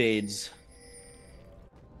cheeky invades.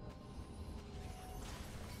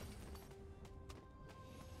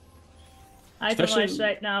 Item-wise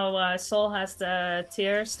right now, Soul has the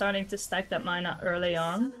tier starting to stack that mana early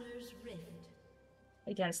on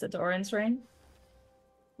against the Doran's Ring.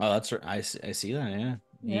 Oh, that's right. I see that.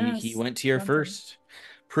 Yeah, he Yes, went tier something. first.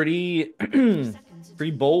 Pretty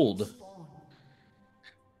pretty bold.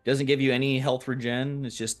 Doesn't give you any health regen.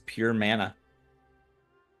 It's just pure mana.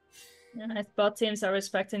 Yeah, both teams are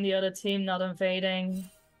respecting the other team, not invading.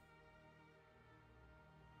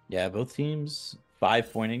 Yeah, both teams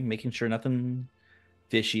 5-pointing, making sure nothing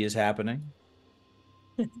fishy is happening.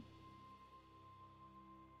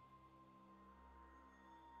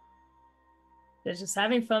 They're just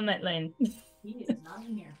having fun at lane.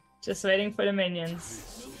 Just waiting for the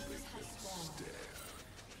minions.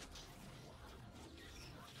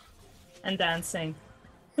 and dancing.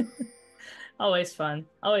 Always fun.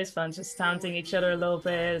 Always fun. Just taunting each other a little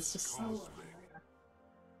bit. It's just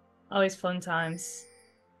always fun times.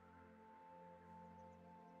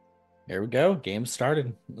 There we go. Game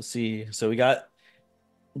started. Let's see. So we got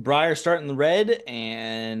Briar starting the red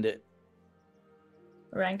and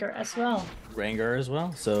Ranger as well. Rangar as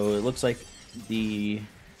well. So it looks like the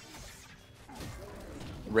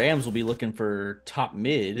Rams will be looking for top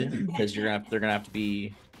mid because they're gonna have to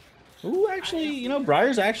be. Ooh, actually, you know,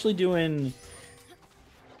 Briar's actually doing.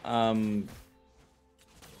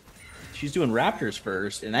 She's doing Raptors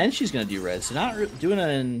first, and then she's gonna do red. So not doing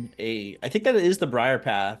I think that is the Briar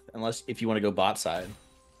path, unless if you want to go bot side.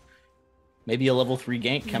 Maybe a level 3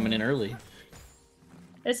 gank coming in early.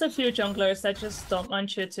 There's a few junglers that just don't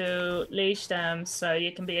want you to leash them, so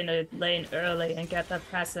you can be in the lane early and get that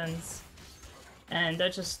presence. And they're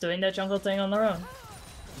just doing their jungle thing on their own.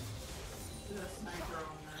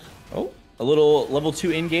 Oh, a little level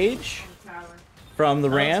 2 engage from the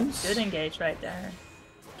Rams. Good engage right there.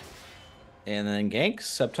 And then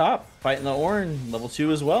ganks up top, fighting the Ornn, level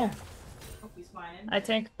 2 as well. I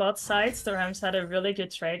think both sides, the Rams had a really good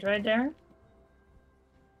trade right there.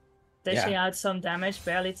 Dishing out some damage,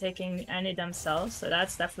 barely taking any themselves, so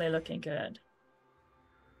that's definitely looking good.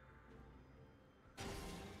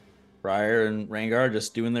 Briar and Rangar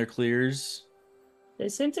just doing their clears. They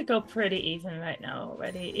seem to go pretty even right now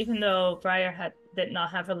already. Even though Briar did not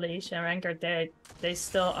have a leash and Rangar did, they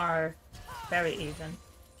still are very even.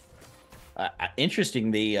 Interesting,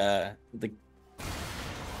 the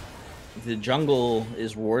jungle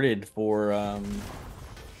is warded for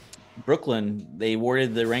Brooklyn. They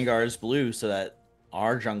warded the Rangar's blue so that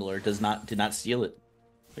our jungler did not steal it.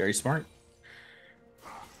 Very smart.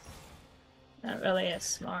 That really is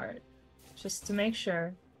smart. Just to make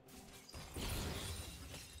sure.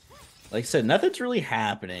 Like I said, nothing's really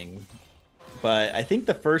happening. But I think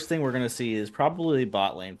the first thing we're going to see is probably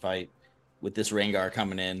bot lane fight with this Rangar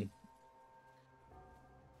coming in.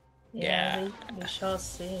 Yeah. We shall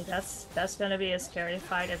see. That's going to be a scary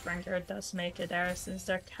fight if Rangar does make it there, since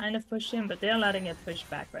they're kind of pushing, but they're letting it push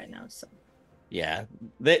back right now. So. Yeah.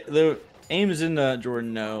 The Ames and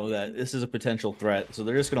Jordan know that this is a potential threat, so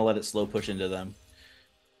they're just going to let it slow push into them.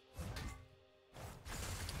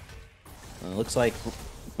 It looks like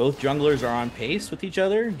both junglers are on pace with each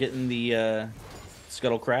other, getting the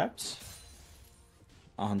scuttle crabs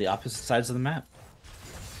on the opposite sides of the map.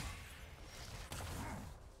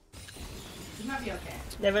 You might be okay.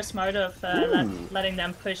 They were smart of letting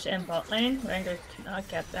them push in bot lane. Rangar cannot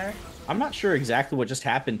get there. I'm not sure exactly what just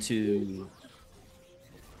happened to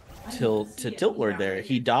Tilt Lord there.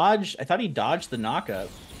 He dodged. I thought he dodged the knockup,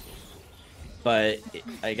 but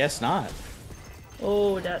I guess not.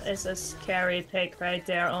 Oh, that is a scary pick right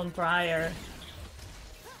there on Briar.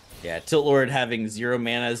 Yeah, Tilt Lord having 0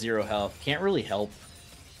 mana, 0 health can't really help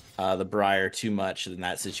the Briar too much in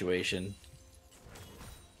that situation.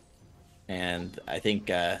 And I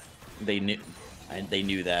think they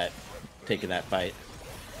knew that taking that fight.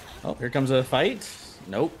 Oh, here comes a fight.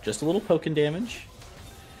 Nope, just a little poking damage.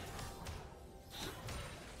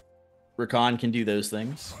 Rakan can do those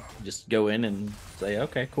things. Just go in and say,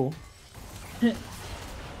 okay, cool.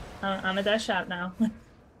 I'm a dash out now.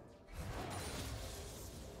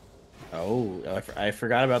 Oh, I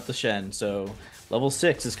forgot about the Shen. So level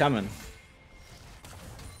 6 is coming.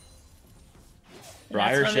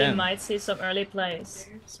 Briar That's when Shen. we might see some early plays,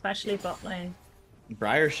 especially bot lane.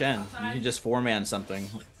 Briar Shen. You can just 4-man something.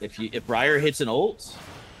 If Briar hits an ult.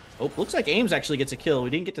 Oh, looks like Ames actually gets a kill.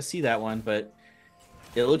 We didn't get to see that one, but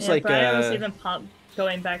it looks like Briar was even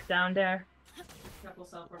going back down there.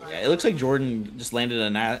 Yeah, it looks like Jordan just landed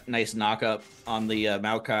a nice knock-up on the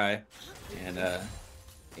Maokai, and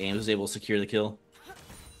Ames was able to secure the kill.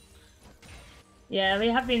 Yeah, we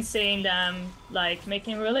have been seeing them like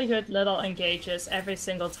making really good little engages every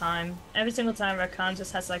single time. Every single time Rakan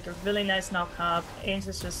just has like a really nice knock-up. Ames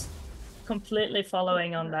is just completely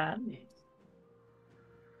following on that.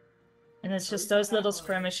 And it's just those little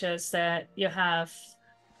skirmishes that you have.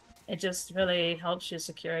 It just really helps you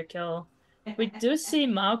secure a kill. We do see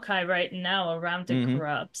Maokai right now around the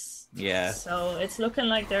grubs. Yeah. So it's looking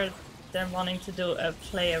like they're wanting to do a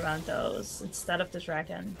play around those instead of the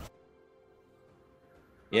dragon.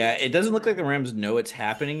 Yeah, it doesn't look like the Rams know it's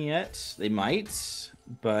happening yet. They might,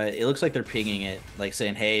 but it looks like they're pinging it, like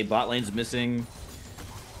saying, hey, bot lane's missing.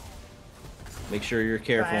 Make sure you're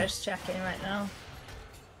careful. Briar's checking right now.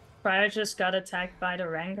 Briar just got attacked by the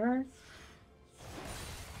Rangar.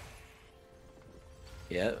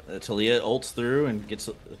 Yeah, Talia ults through and gets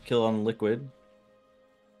a kill on Liquid.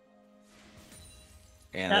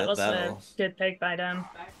 And that was a good pick by them.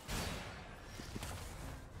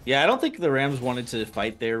 Yeah, I don't think the Rams wanted to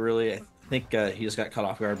fight there, really. I think he just got caught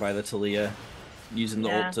off guard by the Talia using the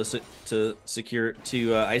ult to secure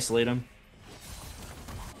to isolate him.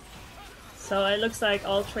 So it looks like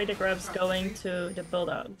all trader grabs going to the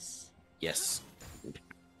Bulldogs. Yes.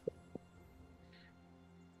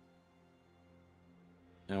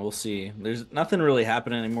 And we'll see. There's nothing really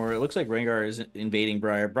happening anymore. It looks like Rengar is invading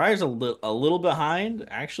Briar. Briar's a little behind,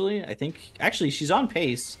 actually. I think actually she's on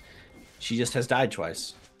pace. She just has died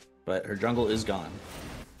twice, but her jungle is gone.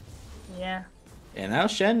 Yeah. And now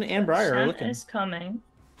Shen and Briar are looking. Shen is coming.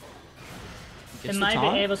 Gets It the might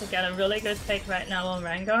taunt. be able to get a really good pick right now on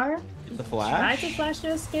Rengar. Get the Try flash. to flash to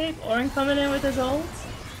escape. Orin coming in with his ult.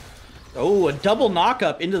 Oh, a double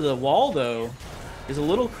knockup into the wall though is a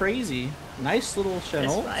little crazy. Nice little Shen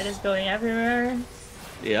This ult. fight is going everywhere.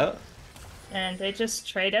 Yeah. And they just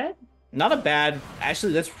traded. Not a bad.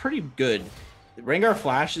 Actually, that's pretty good. Rengar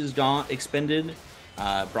flash is gone, expended.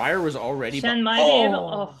 Briar was already. Shen might be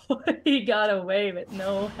able. Oh, he got away with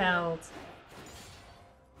no health.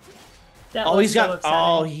 That Oh, was he's so got. upsetting.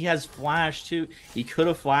 Oh, he has flash too. He could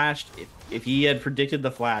have flashed if he had predicted the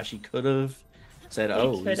flash. He could have said,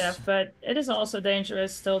 "Oh." He could have, but it is also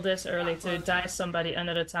dangerous still this early to dive somebody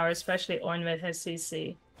under the tower, especially Ornn with his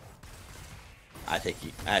CC. I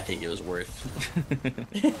think it was worth.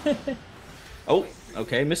 Oh,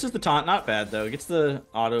 okay. Misses the taunt. Not bad though. Gets the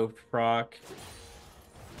auto proc,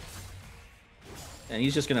 and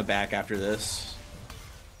he's just gonna back after this.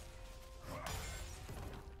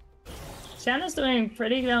 Shen is doing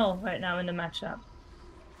pretty well right now in the matchup.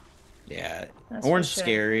 Yeah, That's Ornn's for sure.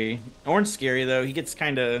 scary. Ornn's scary though. He gets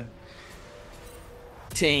kind of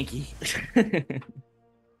tanky.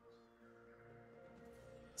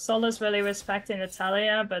 Sola's really respecting the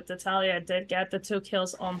Talia, but the Talia did get the 2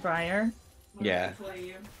 kills on Briar. Yeah.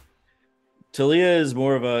 Talia is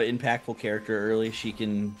more of a impactful character early. She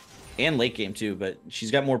can, and late game too, but she's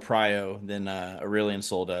got more prio than Aurelion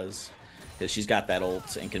Sol does, because she's got that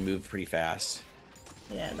ult and can move pretty fast.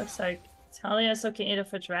 Yeah, it looks like Talia is looking either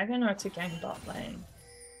for Dragon or to gank bot lane.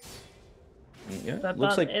 Yeah, But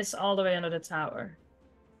looks bot like is all the way under the tower.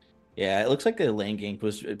 yeah, it looks like the lane gank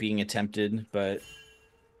was being attempted, but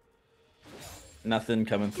nothing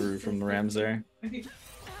coming through from the Rams there.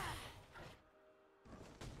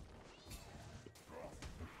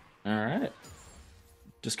 All right,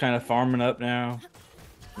 just kind of farming up now.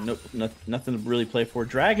 Nope, nothing to really play for.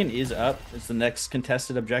 Dragon is up. It's the next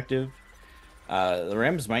contested objective. The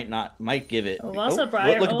Rams might give it. Oh, also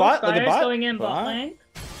Briar. Look at ult. bot. Look at Briar's bot. going in bot lane.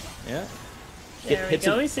 Yeah. There we Hits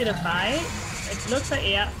go. him. We see the fight. It looks like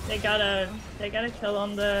they got a kill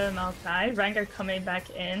on the Maokai. Rengar coming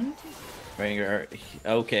back in. Rengar.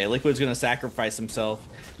 Okay, Liquid's gonna sacrifice himself.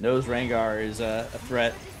 Knows Rengar is a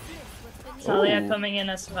threat. Talia Ooh. coming in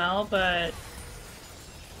as well, but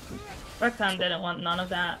Rakan didn't want none of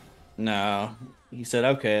that. No, he said,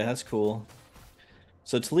 okay, that's cool.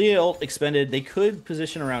 So Talia ult expended. They could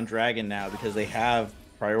position around Dragon now because they have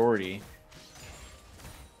priority.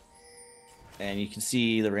 And you can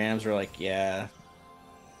see the Rams are like, yeah,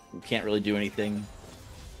 we can't really do anything.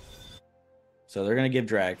 So they're going to give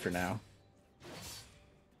drag for now.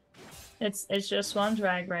 It's just one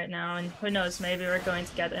drag right now, and who knows, maybe we're going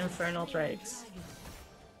to get Infernal Drakes.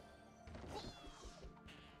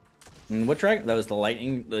 And what dragon? That was the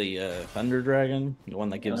lightning, the thunder dragon, the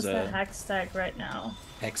one that It gives was the a Hex tag right now.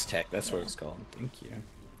 hex tech. That's what it's called. Thank you.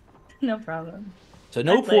 No problem. So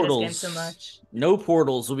no I play this portals. game so much. No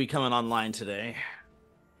portals will be coming online today.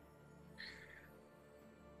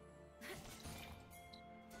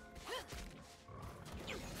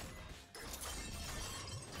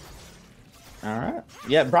 All right.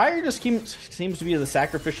 Yeah, Briar just seems to be the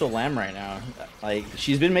sacrificial lamb right now. Like,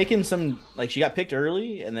 she's been making some, like, she got picked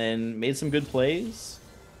early and then made some good plays.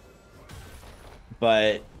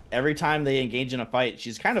 But every time they engage in a fight,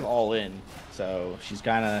 she's kind of all in. So she's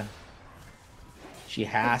kind of, she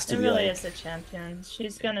has to It be really like, is the champion.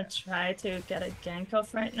 She's gonna try to get a gank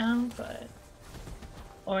off right now, but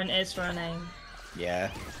Ornn is running.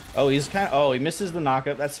 yeah. Oh, he's kind of, oh, he misses the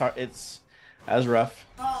knockup. That's hard. That was rough.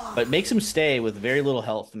 But makes him stay with very little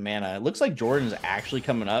health and mana. It looks like Jordan's actually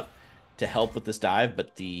coming up to help with this dive,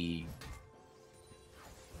 but the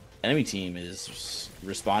enemy team is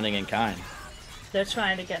responding in kind. They're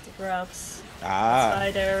trying to get the grubs. That's Ah,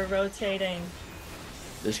 why they're rotating.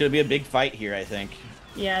 there's going to be a big fight here, I think.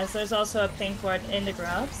 Yes, there's also a pink ward in the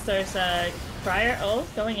grubs. There's a Briar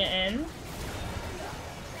ult going in.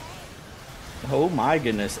 Oh my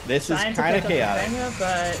goodness. This is Trying to kind of pick up the chaotic. Rengar,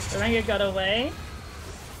 but the Rengar got away.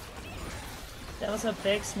 That was a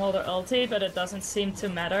big smolder ulti, but it doesn't seem to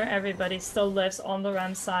matter. Everybody still lives on the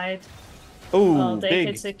Ram side. Oh, they big.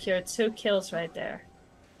 could secure 2 kills right there.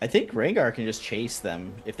 I think Rengar can just chase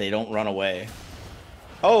them if they don't run away.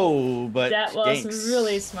 Oh, but That was Ganks.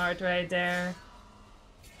 really smart right there.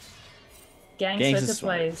 Ganks Ganks with the is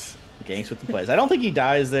smart. plays. Ganks with the plays. I don't think he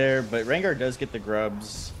dies there, but Rengar does get the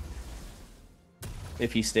grubs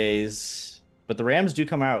if he stays. But the Rams do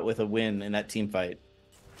come out with a win in that team fight.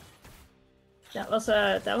 That was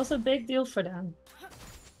a big deal for them.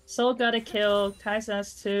 Sol got a kill, Kai'Sa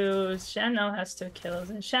has 2, Shen now has 2 kills,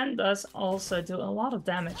 and Shen does also do a lot of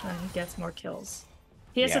damage when he gets more kills.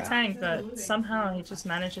 He is a tank, but somehow he just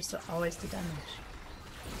manages to always do damage.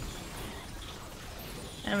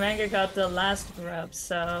 And Rengar got the last grub,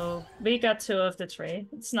 so we got 2 of the 3.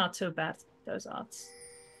 It's not too bad, those odds.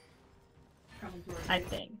 I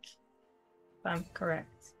think. If I'm correct.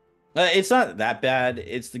 It's not that bad.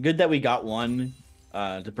 It's good that we got 1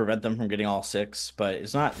 to prevent them from getting all 6, but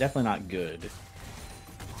it's definitely not good.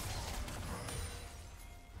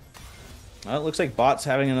 Well, it looks like Bot's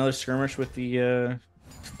having another skirmish with the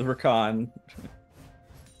Rakan.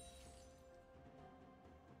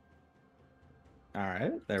 All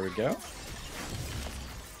right, there we go.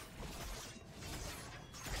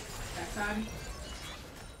 Backside.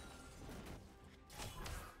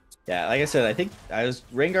 Yeah, like I said, I think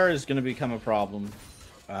Rengar is going to become a problem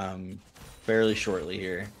fairly shortly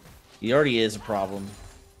here. He already is a problem.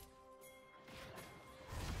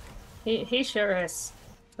 He sure is.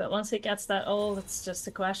 But once he gets that ult, it's just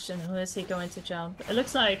a question, who is he going to jump? It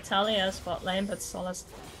looks like Talia is bot lane, but Sol is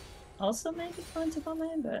also maybe going to bot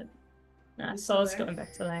lane, but nah, Sol's going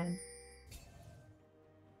back to lane.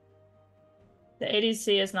 The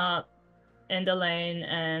ADC is not in the lane,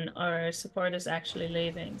 and our support is actually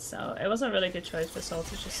leaving, so it was a really good choice for Sol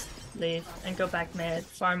to just leave and go back mid,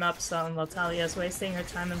 farm up some while Talia is wasting her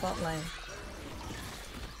time in bot lane.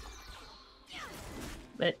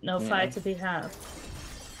 But no fight to be had.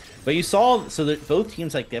 But you saw, so that both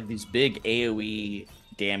teams, like, they have these big AoE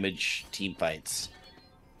damage team fights.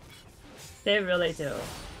 They really do.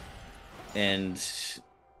 And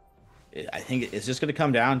I think it's just going to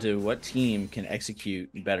come down to what team can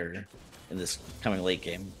execute better in this coming late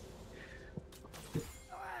game.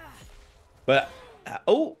 But,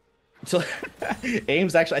 so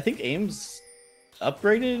Ames actually, I think Ames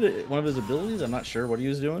upgraded one of his abilities. I'm not sure what he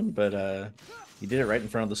was doing, but he did it right in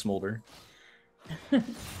front of the Smolder.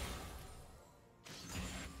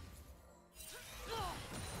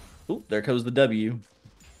 Ooh, there goes the W.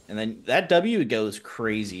 And then that W goes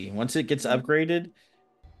crazy. Once it gets upgraded,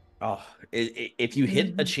 if you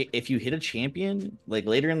hit a champion, like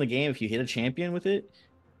later in the game, if you hit a champion with it,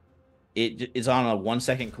 it is on a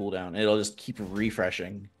 1-second cooldown. It'll just keep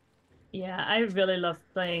refreshing. Yeah, I really love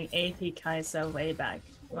playing AP Kai'Sa way back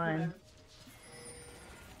when.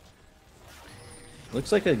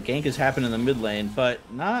 Looks like a gank has happened in the mid lane, but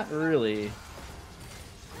not really.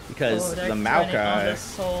 Because the Maokai...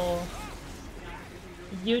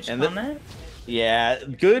 Huge comment. Yeah,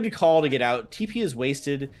 good call to get out. TP is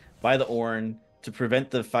wasted by the Ornn to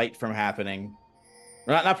prevent the fight from happening.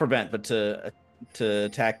 Not prevent, but to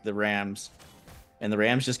attack the Rams. And the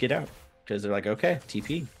Rams just get out. Because they're like, okay,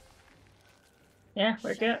 TP. Yeah,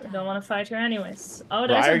 we're good. We don't want to fight here anyways. Oh,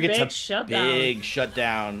 there's a big shutdown. Big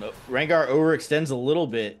shutdown. Rengar overextends a little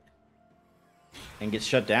bit and gets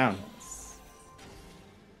shut down.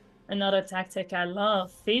 Another tactic I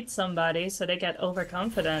love. Feed somebody so they get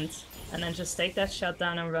overconfident and then just take that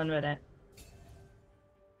shutdown and run with it.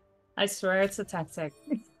 I swear it's a tactic.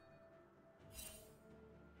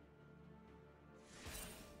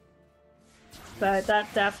 But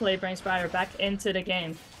that definitely brings Briar back into the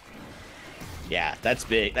game. Yeah, that's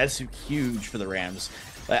big. That's huge for the Rams.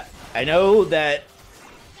 I know that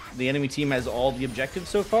the enemy team has all the objectives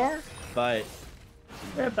so far, but...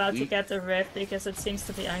 We're about to get the rift because it seems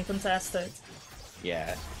to be uncontested.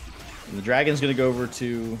 Yeah. And the Dragon's going to go over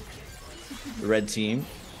to the red team.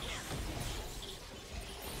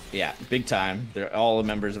 Yeah, big time. All the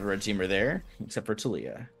members of the red team are there, except for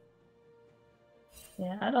Talia.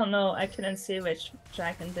 Yeah, I don't know. I couldn't see which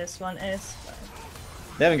dragon this one is. But...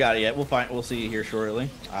 They haven't got it yet. We'll see here shortly.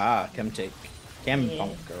 Chemtake.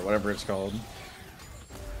 Chempunk, or whatever it's called.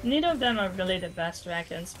 Neither of them are really the best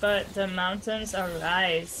dragons, but the mountains are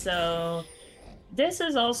rise, so this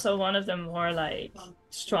is also one of the more like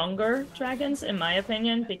stronger dragons in my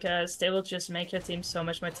opinion, because they will just make your team so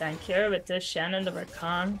much more tankier. With this Shen and the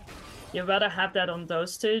Rakan, you'd rather have that on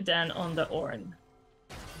those two than on the Ornn.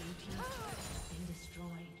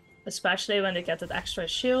 Especially when they get that extra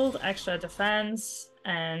shield, extra defense,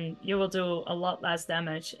 and you will do a lot less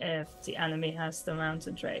damage if the enemy has the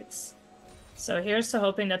mountain drakes. So here's to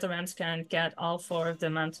hoping that the Rams can get all 4 of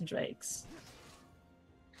the mountain drakes.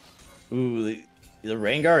 Ooh, the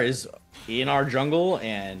Rengar is in our jungle,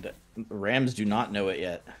 and Rams do not know it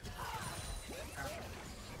yet.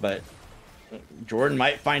 But Jordan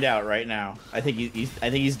might find out right now. I think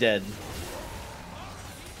he's dead.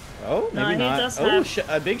 Oh, No, maybe he not. does Oh, have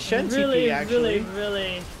a big Shen really, TP actually.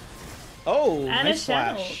 really. Oh, And nice a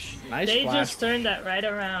Shen flash. ult. Nice They flash. just turned that right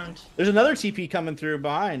around. There's another TP coming through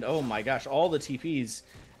behind. Oh my gosh, all the TPs.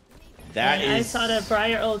 That And is. I saw the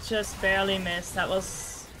Briar ult just barely miss. That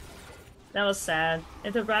was sad.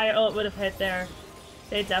 If the Briar ult would have hit there,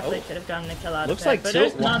 they definitely could have gotten the kill out Looks of it. like But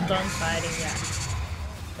Tilt they're not done fighting yet.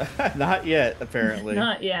 Not yet, apparently.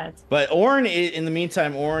 Not yet. But Ornn, in the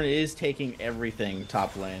meantime, Ornn is taking everything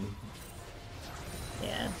top lane.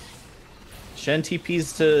 Yeah. Shen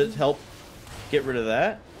TPs to help get rid of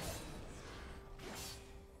that.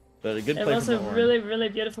 But a good play It was from a Ornn. really, really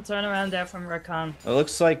beautiful turnaround there from Rakan. It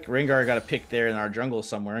looks like Rengar got a pick there in our jungle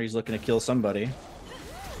somewhere. He's looking to kill somebody.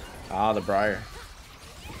 Ah, the Briar.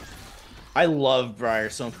 I love Briar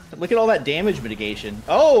so. Look at all that damage mitigation.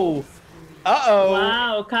 Oh! Uh-oh!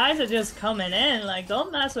 Wow, Kaiser just coming in. Like,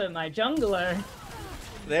 don't mess with my jungler.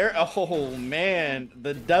 There. Oh, man.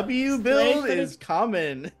 The W build Straight for is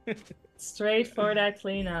coming. Straight for that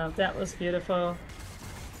cleanup. That was beautiful.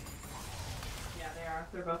 Yeah, they are.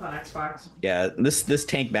 They're both on Xbox. Yeah, this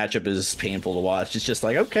tank matchup is painful to watch. It's just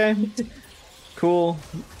like, okay, cool.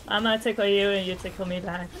 I'm gonna tickle you and you tickle me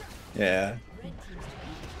back. Yeah.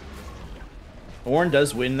 Ornn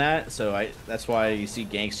does win that, so that's why you see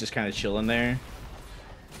ganks just kind of chilling there.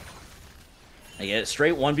 I get it.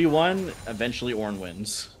 Straight 1v1, eventually Ornn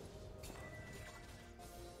wins.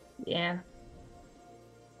 Yeah.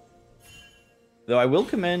 Though I will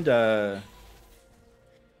commend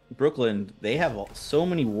Brooklyn. They have so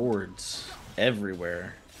many wards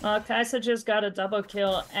everywhere. Kaiser just got a double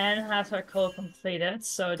kill and has her call completed,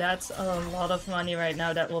 so that's a lot of money right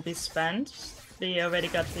now that will be spent. They already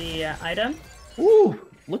got the item. Ooh,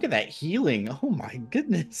 look at that healing. Oh my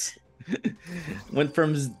goodness. Went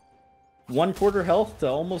from 1/4 health to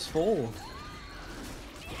almost full.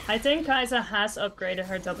 I think Kaiser has upgraded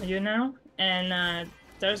her W now, and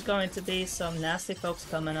there's going to be some nasty folks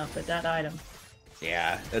coming up with that item.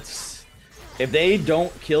 Yeah, that's... If they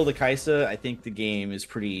don't kill the Kaisa, I think the game is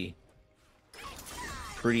pretty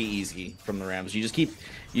easy from the Rams. You just keep...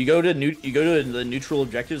 You go to the neutral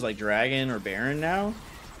objectives like Dragon or Baron now,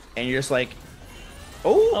 and you're just like...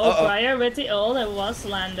 Oh, Briar with the ult, it was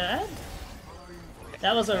landed.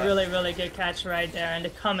 That was a really, really good catch right there, and the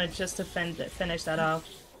comet just to finish that off.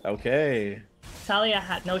 Okay. Talia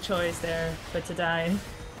had no choice there but to die.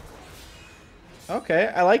 Okay,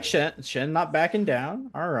 I like Shen. Shen not backing down.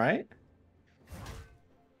 All right.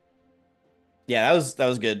 Yeah, that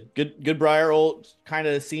was good. Good Briar ult. Kind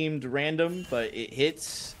of seemed random, but it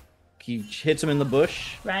hits. He hits him in the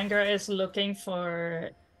bush. Ranger is looking for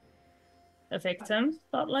a victim,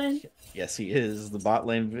 bot lane. Yes, he is the bot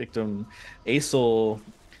lane victim. Acel.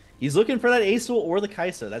 He's looking for that Acel or the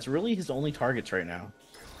Kaisa. That's really his only targets right now.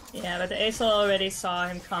 Yeah, but the Acel already saw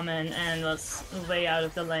him coming and was way out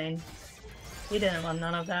of the lane. He didn't want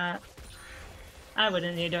none of that. I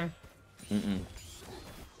wouldn't either.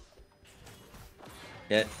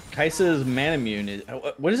 Yeah, Kaisa's mana immune is...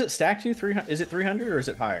 What is it stacked to? 300? Is it 300 or is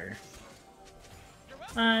it higher?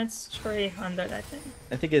 It's 300, I think.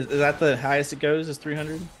 I think is that the highest it goes? Is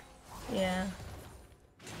 300? Yeah.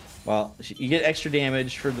 Well, you get extra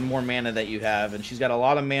damage for the more mana that you have, and she's got a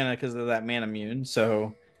lot of mana because of that mana immune,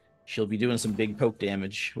 so she'll be doing some big poke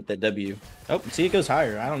damage with that W. Oh, see, it goes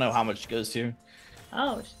higher. I don't know how much it goes to.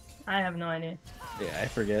 Oh, I have no idea. Yeah, I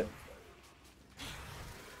forget.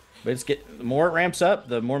 But the more it ramps up,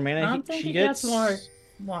 the more mana I don't think she it gets. gets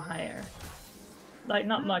more higher. Like,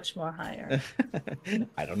 not much more higher.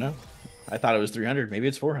 I don't know. I thought it was 300. Maybe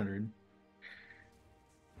it's 400.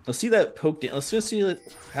 Let's see that poke. Let's just see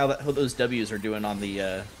how those W's are doing on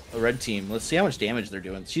the red team. Let's see how much damage they're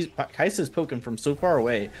doing. Kaisa's poking from so far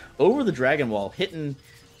away over the dragon wall, hitting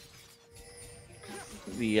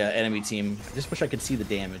the enemy team. I just wish I could see the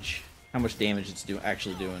damage. How much damage it's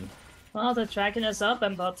actually doing. Well, the dragon is up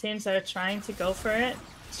and both teams are trying to go for it.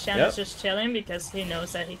 Shen is just chilling because he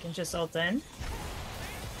knows that he can just ult in.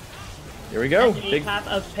 Here we go. And we have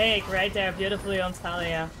a pig right there beautifully on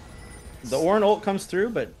Talia. The Ornn ult comes through,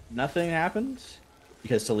 but nothing happens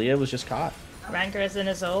because Talia was just caught. Ranker is in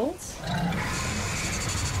his ult.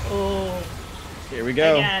 Oh. Here we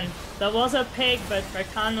go. Again, there was a pig, but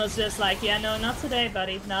Rakan was just like, yeah, no, not today,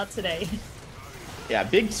 buddy, not today. Yeah,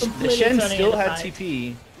 Completely Shen turning still into had fight.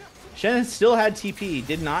 TP. Shen still had TP.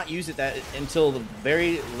 Did not use it until the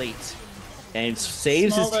very late, and it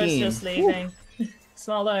saves his Smolder's team. just leaving.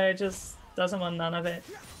 Smolder just doesn't want none of it.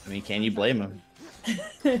 I mean, can you blame him?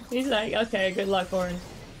 He's like, okay, good luck, Orin.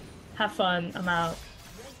 Have fun. I'm out.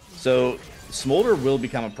 So Smolder will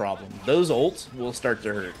become a problem. Those ults will start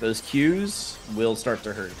to hurt. Those Qs will start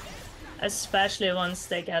to hurt. Especially once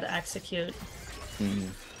they get execute.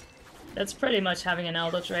 That's pretty much having an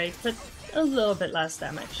Elder Drake, but a little bit less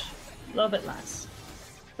damage. A little bit less.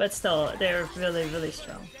 But still, they're really, really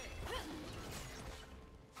strong.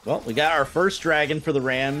 Well, we got our first dragon for the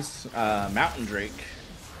Rams, Mountain Drake.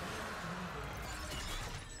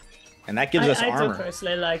 And that gives us armor. I do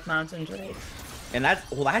personally like Mountain Drake. And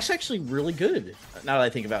that's actually really good, now that I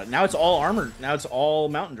think about it. Now it's all armor. Now it's all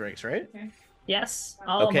Mountain Drakes, right? Yes,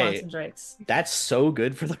 all Mountain Drakes. That's so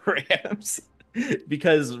good for the Rams.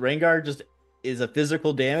 Because Rengar just is a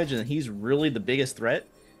physical damage, and he's really the biggest threat.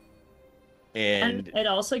 And it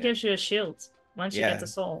also gives you a shield once you get the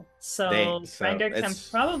soul. So Rengar can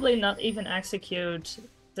probably not even execute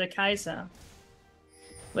the Kai'Sa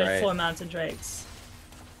with 4 Mountain Drakes.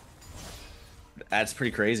 That's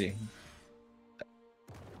pretty crazy.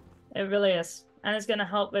 It really is. And it's going to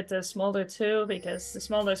help with the Smolder too, because the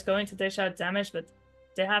Smolder is going to dish out damage, but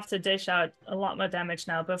they have to dish out a lot more damage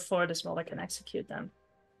now before the Smolder can execute them.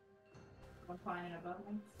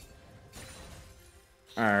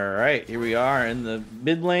 Alright, here we are in the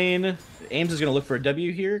mid lane. Ames is going to look for a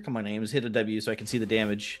W here. Come on, Ames, hit a W so I can see the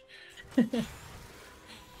damage. I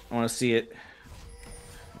want to see it.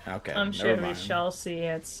 Okay, I'm sure we shall see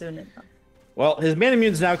it soon enough. Well, his mana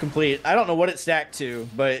immune's now complete. I don't know what it stacked to,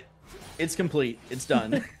 but it's complete. It's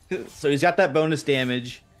done. So he's got that bonus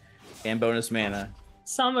damage and bonus mana.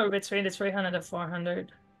 Somewhere between the 300 and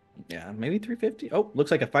 400. Yeah, maybe 350. Oh,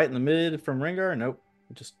 looks like a fight in the mid from Rengar. Nope.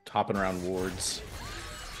 Just hopping around wards.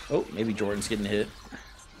 Oh, maybe Jordan's getting hit.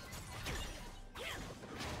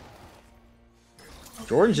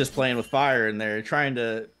 Jordan's just playing with fire in there, trying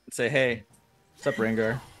to say, hey, what's up,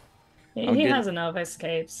 Rengar? He has enough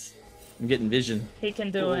escapes. I'm getting vision. He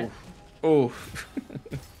can do it. Oh.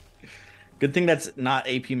 Good thing that's not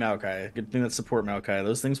AP Maokai. Good thing that's support Maokai.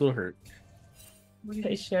 Those things will hurt.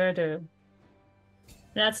 They sure do.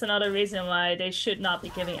 That's another reason why they should not be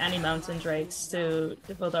giving any Mountain Drakes to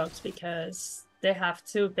the Bulldogs, because they have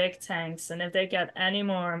 2 big tanks, and if they get any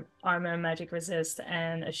more armor, magic resist,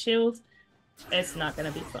 and a shield, it's not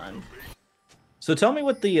going to be fun. So tell me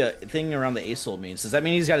what the thing around the Ace ult means. Does that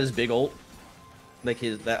mean he's got his big ult? Like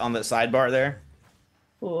that on the sidebar there?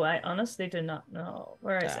 Oh, I honestly do not know.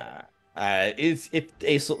 Where is it? It's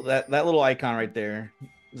Ace ult, that little icon right there.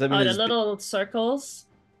 Does that mean the little circles?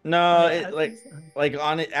 No, like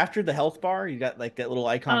on it after the health bar, you got like that little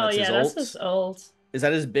icon that says ult. That's his ult. Is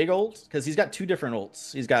that his big ult? Because he's got 2 different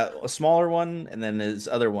ults. He's got a smaller one and then his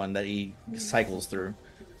other one that he cycles through.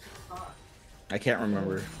 I can't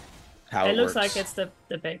remember how it looks works. like it's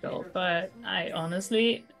the big ult, but I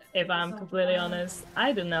honestly, if I'm completely honest,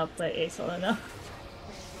 I do not play Ace ult enough.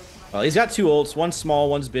 Well, he's got 2 ults. One's small,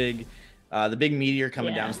 one's big. The big meteor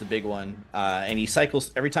coming down is the big one. And he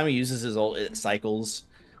cycles every time he uses his ult, it cycles.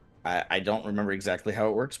 I don't remember exactly how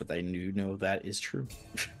it works, but I do know that is true.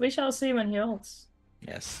 We shall see when he ults.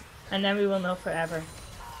 Yes. And then we will know forever.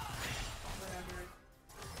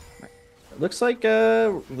 It looks like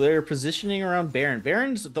they're positioning around Baron.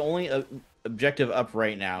 Baron's the only objective up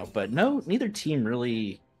right now, but neither team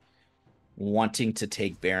really wanting to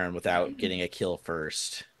take Baron without getting a kill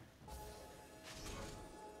first.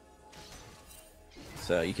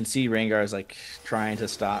 So you can see Rengar's like trying to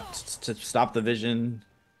stop the vision.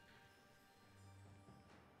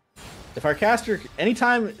 If our caster,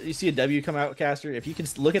 anytime you see a W come out, caster, if you can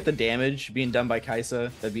look at the damage being done by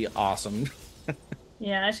Kai'Sa, that'd be awesome.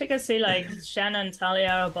 Yeah, I should see like Shen and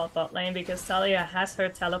Talia about bot lane, because Talia has her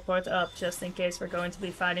teleport up just in case we're going to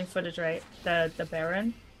be fighting for the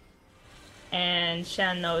Baron. And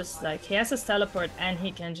Shen knows like he has his teleport and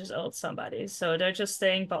he can just ult somebody. So they're just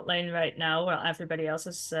staying bot lane right now while everybody else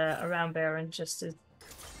is around Baron, just to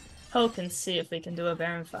hope and see if we can do a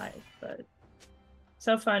Baron fight. But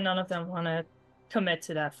so far, none of them want to commit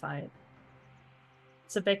to that fight.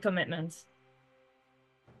 It's a big commitment.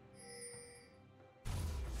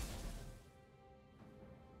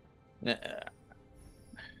 All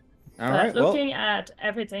right. Looking at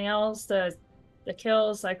everything else, the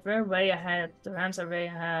kills, like we're way ahead. The Rams are way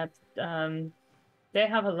ahead. They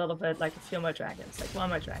have a little bit, like a few more dragons, like 1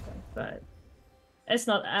 more dragon, but it's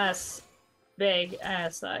not as big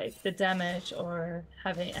as like the damage or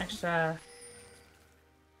having extra.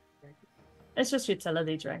 It's just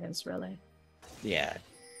utility dragons, really. Yeah.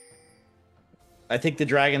 I think the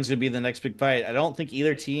dragons would be the next big fight. I don't think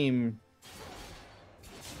either team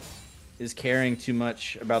is caring too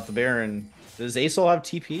much about the Baron Does Aesol have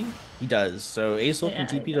TP? He does. So Aesol Yeah,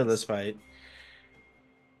 can TP he to does. this fight.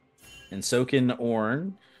 And so can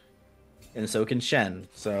Ornn. And so can Shen.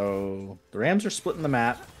 So the Rams are splitting the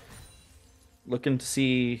map. Looking to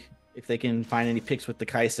see if they can find any picks with the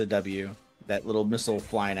Kaisa W. That little missile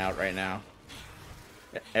flying out right now.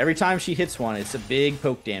 Every time she hits one, it's a big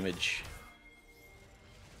poke damage.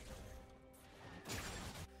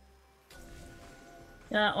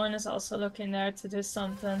 Yeah, Ornn is also looking there to do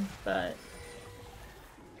something, but...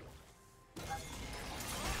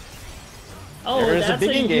 Oh, There is a that's big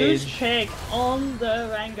a engage. huge pick on the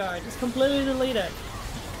Vanguard. Just completely deleted.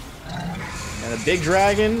 And a big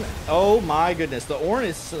dragon. Oh my goodness. The Ornn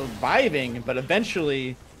is surviving, but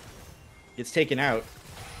eventually gets taken out.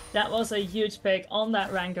 That was a huge pick on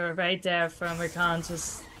that Ranger right there from Rakan.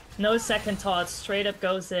 Just no second thought, straight up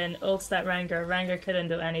goes in, ults that Ranger. Ranger couldn't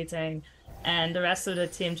do anything. And the rest of the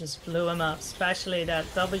team just blew him up, especially that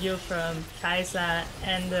W from Kaisa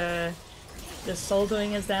and the Soul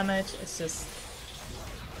doing his damage. It's just...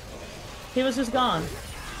 He was just gone.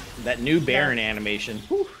 That new Baron animation.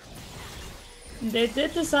 Whew. They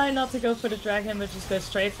did decide not to go for the Dragon, but just go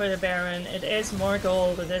straight for the Baron. It is more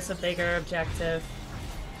gold, it is a bigger objective.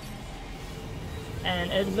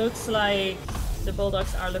 And it looks like the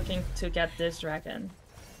Bulldogs are looking to get this Dragon.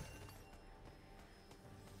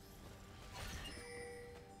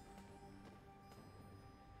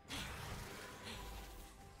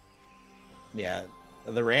 Yeah,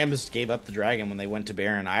 the Rams gave up the Dragon when they went to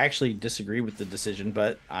Baron. I actually disagree with the decision,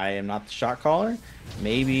 but I am not the shot caller.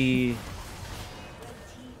 Maybe...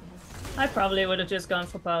 I probably would have just gone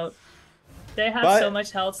for both. They have But- so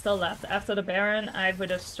much health still left. After the Baron, I would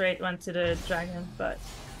have straight went to the Dragon, but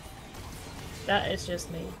that is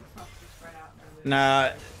just me. Nah,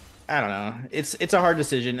 I don't know. It's a hard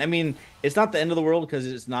decision. I mean, it's not the end of the world because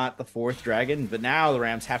it's not the 4th dragon, but now the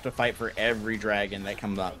Rams have to fight for every dragon that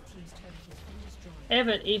comes up. If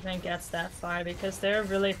it even gets that far, because they're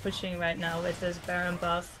really pushing right now with this Baron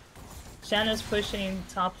buff. Shen is pushing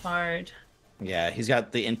top hard. Yeah, he's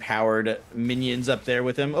got the empowered minions up there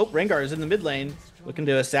with him. Oh, Rengar is in the mid lane, looking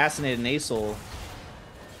to assassinate an Aesol.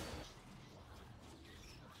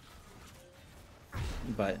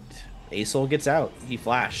 But Aesol gets out. He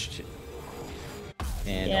flashed.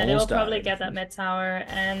 And Yeah, they will almost probably died. get that mid tower,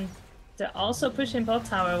 and they're also pushing bot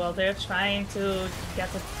tower while they're trying to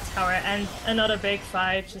get the tower, and another big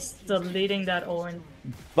fight, just deleting that Ornn.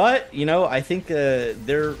 But, you know, I think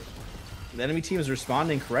the enemy team is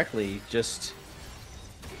responding correctly, just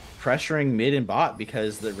pressuring mid and bot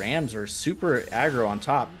because the Rams are super aggro on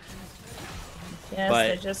top.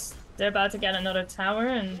 Yes, they're about to get another tower,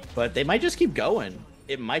 and But they might just keep going.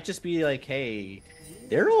 It might just be like, hey,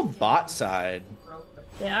 they're all bot side.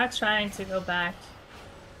 they are trying to go back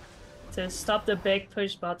to stop the big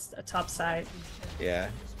push bots top side. Yeah.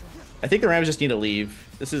 I think the Rams just need to leave.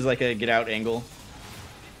 This is like a get out angle.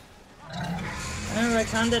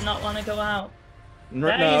 Rakan did not want to go out.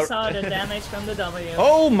 There No. you saw the damage from the W.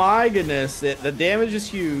 Oh my goodness, the damage is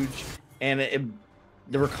huge, and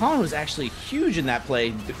the Rakan was actually huge in that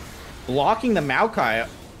play, blocking the Maokai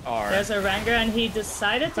R. There's a Ranger, and he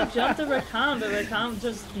decided to jump the Rakan, but Rakan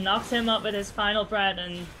just knocked him up with his final breath,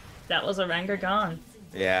 and that was a Ranger gone.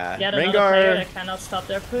 Yeah, Yet another player Rengar. that cannot stop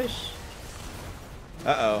their push.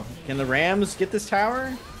 Uh-oh, can the Rams get this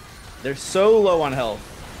tower? They're so low on health.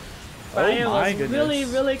 Fire Oh my was goodness. really,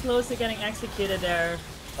 really close to getting executed there.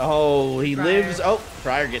 Oh, he Fryer. lives. Oh,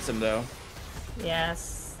 Fryer gets him though.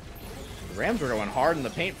 Yes. The Rams were going hard in the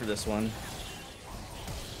paint for this one.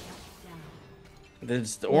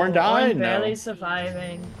 Does the Ornn die? Ornn barely No.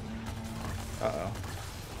 surviving. Uh-oh.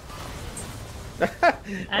 Well,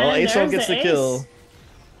 And Aesol there's gets the the kill.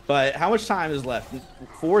 But how much time is left?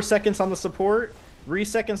 4 seconds on the support? 3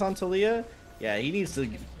 seconds on Talia? Yeah, he needs to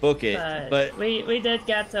book it. But we did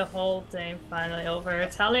get the whole thing finally over.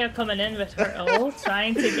 Talia coming in with her ult,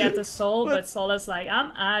 trying to get the soul, but Soul is like,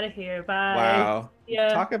 I'm out of here, bye. wow.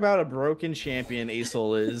 Yeah. Talk about a broken champion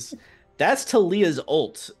Aesol is. That's Talia's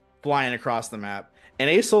ult flying across the map. And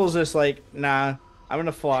Aesol is just like, nah, I'm going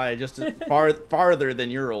to fly just farther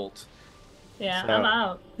than your ult. Yeah, So- I'm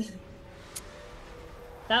out.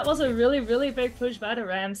 That was a really, really big push by the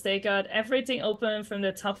Rams. They got everything open from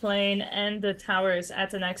the top lane and the towers at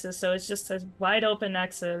the Nexus, so it's just a wide open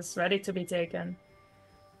Nexus ready to be taken.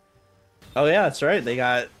 Oh, yeah, that's right. They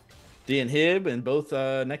got the inhib and both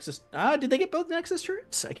Nexus. Did they get both Nexus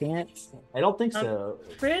turrets? I don't think so.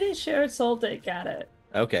 Pretty sure Soul did get it.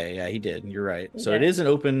 Okay, yeah, he did. You're right. So Yeah. it is an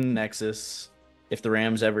open Nexus if the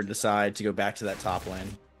Rams ever decide to go back to that top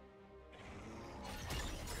lane.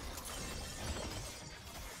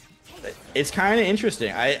 It's kind of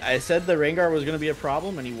interesting. I said the Rengar was going to be a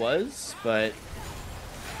problem, and he was, but...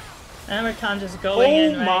 And Rakan just going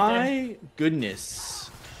in right my there. goodness.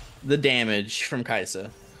 The damage from Kai'Sa.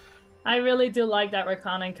 I really do like that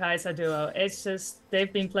Rakan and Kai'Sa duo. It's just,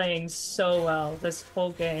 they've been playing so well this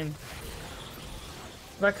whole game.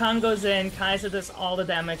 Rakan goes in, Kai'Sa does all the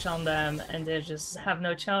damage on them, and they just have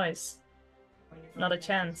no choice. Not a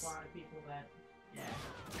chance.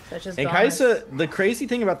 And Kai'Sa, the crazy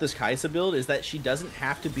thing about this Kai'Sa build is that she doesn't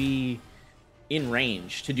have to be in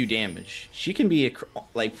range to do damage. She can be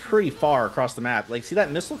like pretty far across the map. Like, see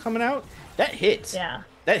that missile coming out? That hit. Yeah.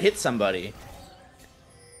 That hit somebody.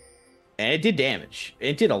 And it did damage.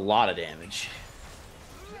 It did a lot of damage.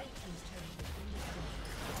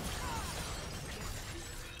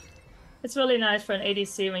 It's really nice for an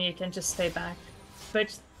ADC when you can just stay back.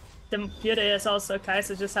 But the beauty is also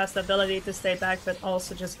Kai'Sa just has the ability to stay back, but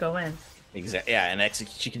also just go in. Exactly. Yeah, and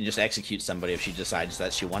she can just execute somebody if she decides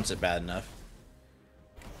that she wants it bad enough.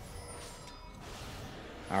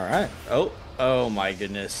 All right. Oh my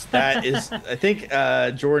goodness. That is. I think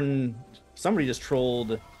Jordan. Somebody just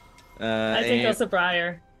trolled. I think that's a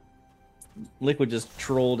Briar. Liquid just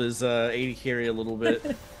trolled his AD carry a little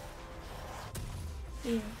bit.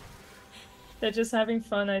 Yeah. They're just having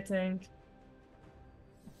fun, I think.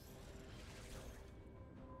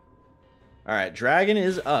 All right, Dragon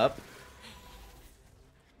is up.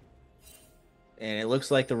 And it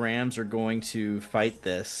looks like the Rams are going to fight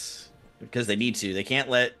this because they need to. They can't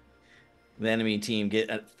let the enemy team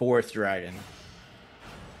get a 4th Dragon.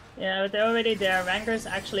 Yeah, but they're already there. Ranger's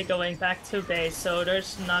actually going back to base, so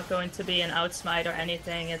there's not going to be an outsmite or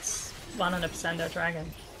anything. It's 100% their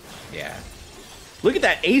Dragon. Yeah. Look at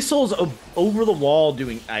that. Asol's over the wall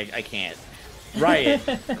doing... I can't. Riot.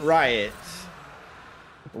 Riot.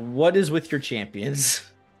 What is with your champions?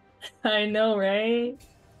 I know, right?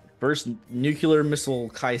 First nuclear missile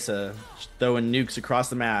Kai'Sa throwing nukes across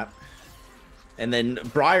the map. And then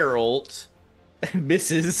Briar ult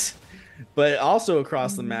misses, but also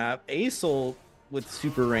across the map. Asol with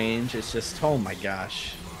super range. It's just, oh my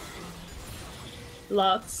gosh.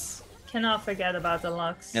 Lux. Cannot forget about the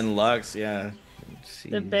Lux. And Lux, yeah.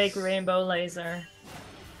 Jeez. The big rainbow laser.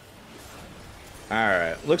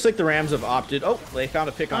 Alright. Looks like the Rams have opted. Oh, they found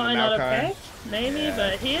a pick on the another Maokai. pick? Maybe, Yeah.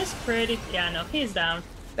 But he is pretty... Yeah, no, he's down.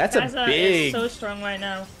 That's Kai'Sa a big... is so strong right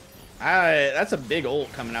now. That's a big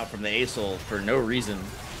ult coming out from the Asol for no reason.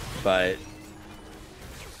 But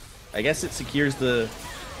I guess it secures the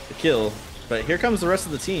kill. But here comes the rest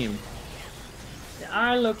of the team. They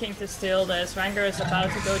are looking to steal this. Ranger is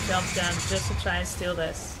about to go jump them just to try and steal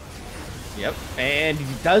this. Yep, and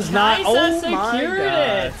he does not. Kai'Sa Oh my secured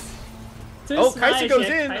god! it. Oh, Kai'Sa goes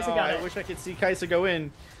in. Kai'Sa Oh, got I it. wish I could see Kai'Sa go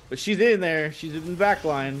in, but she's in there. She's in the back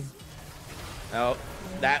line. Oh,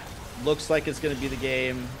 that looks like it's going to be the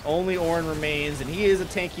game. Only Ornn remains, and he is a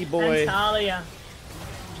tanky boy. And Talia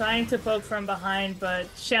trying to poke from behind, but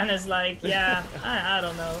Shanna's like, yeah, I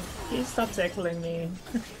don't know. Please stop tickling me.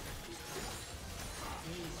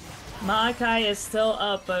 Maokai is still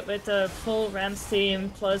up, but with the full Rams team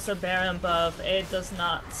plus a Baron buff, it does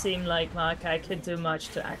not seem like Maokai could do much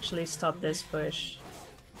to actually stop this push.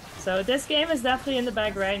 So this game is definitely in the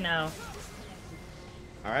bag right now.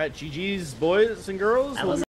 All right, GG's, boys and girls. That was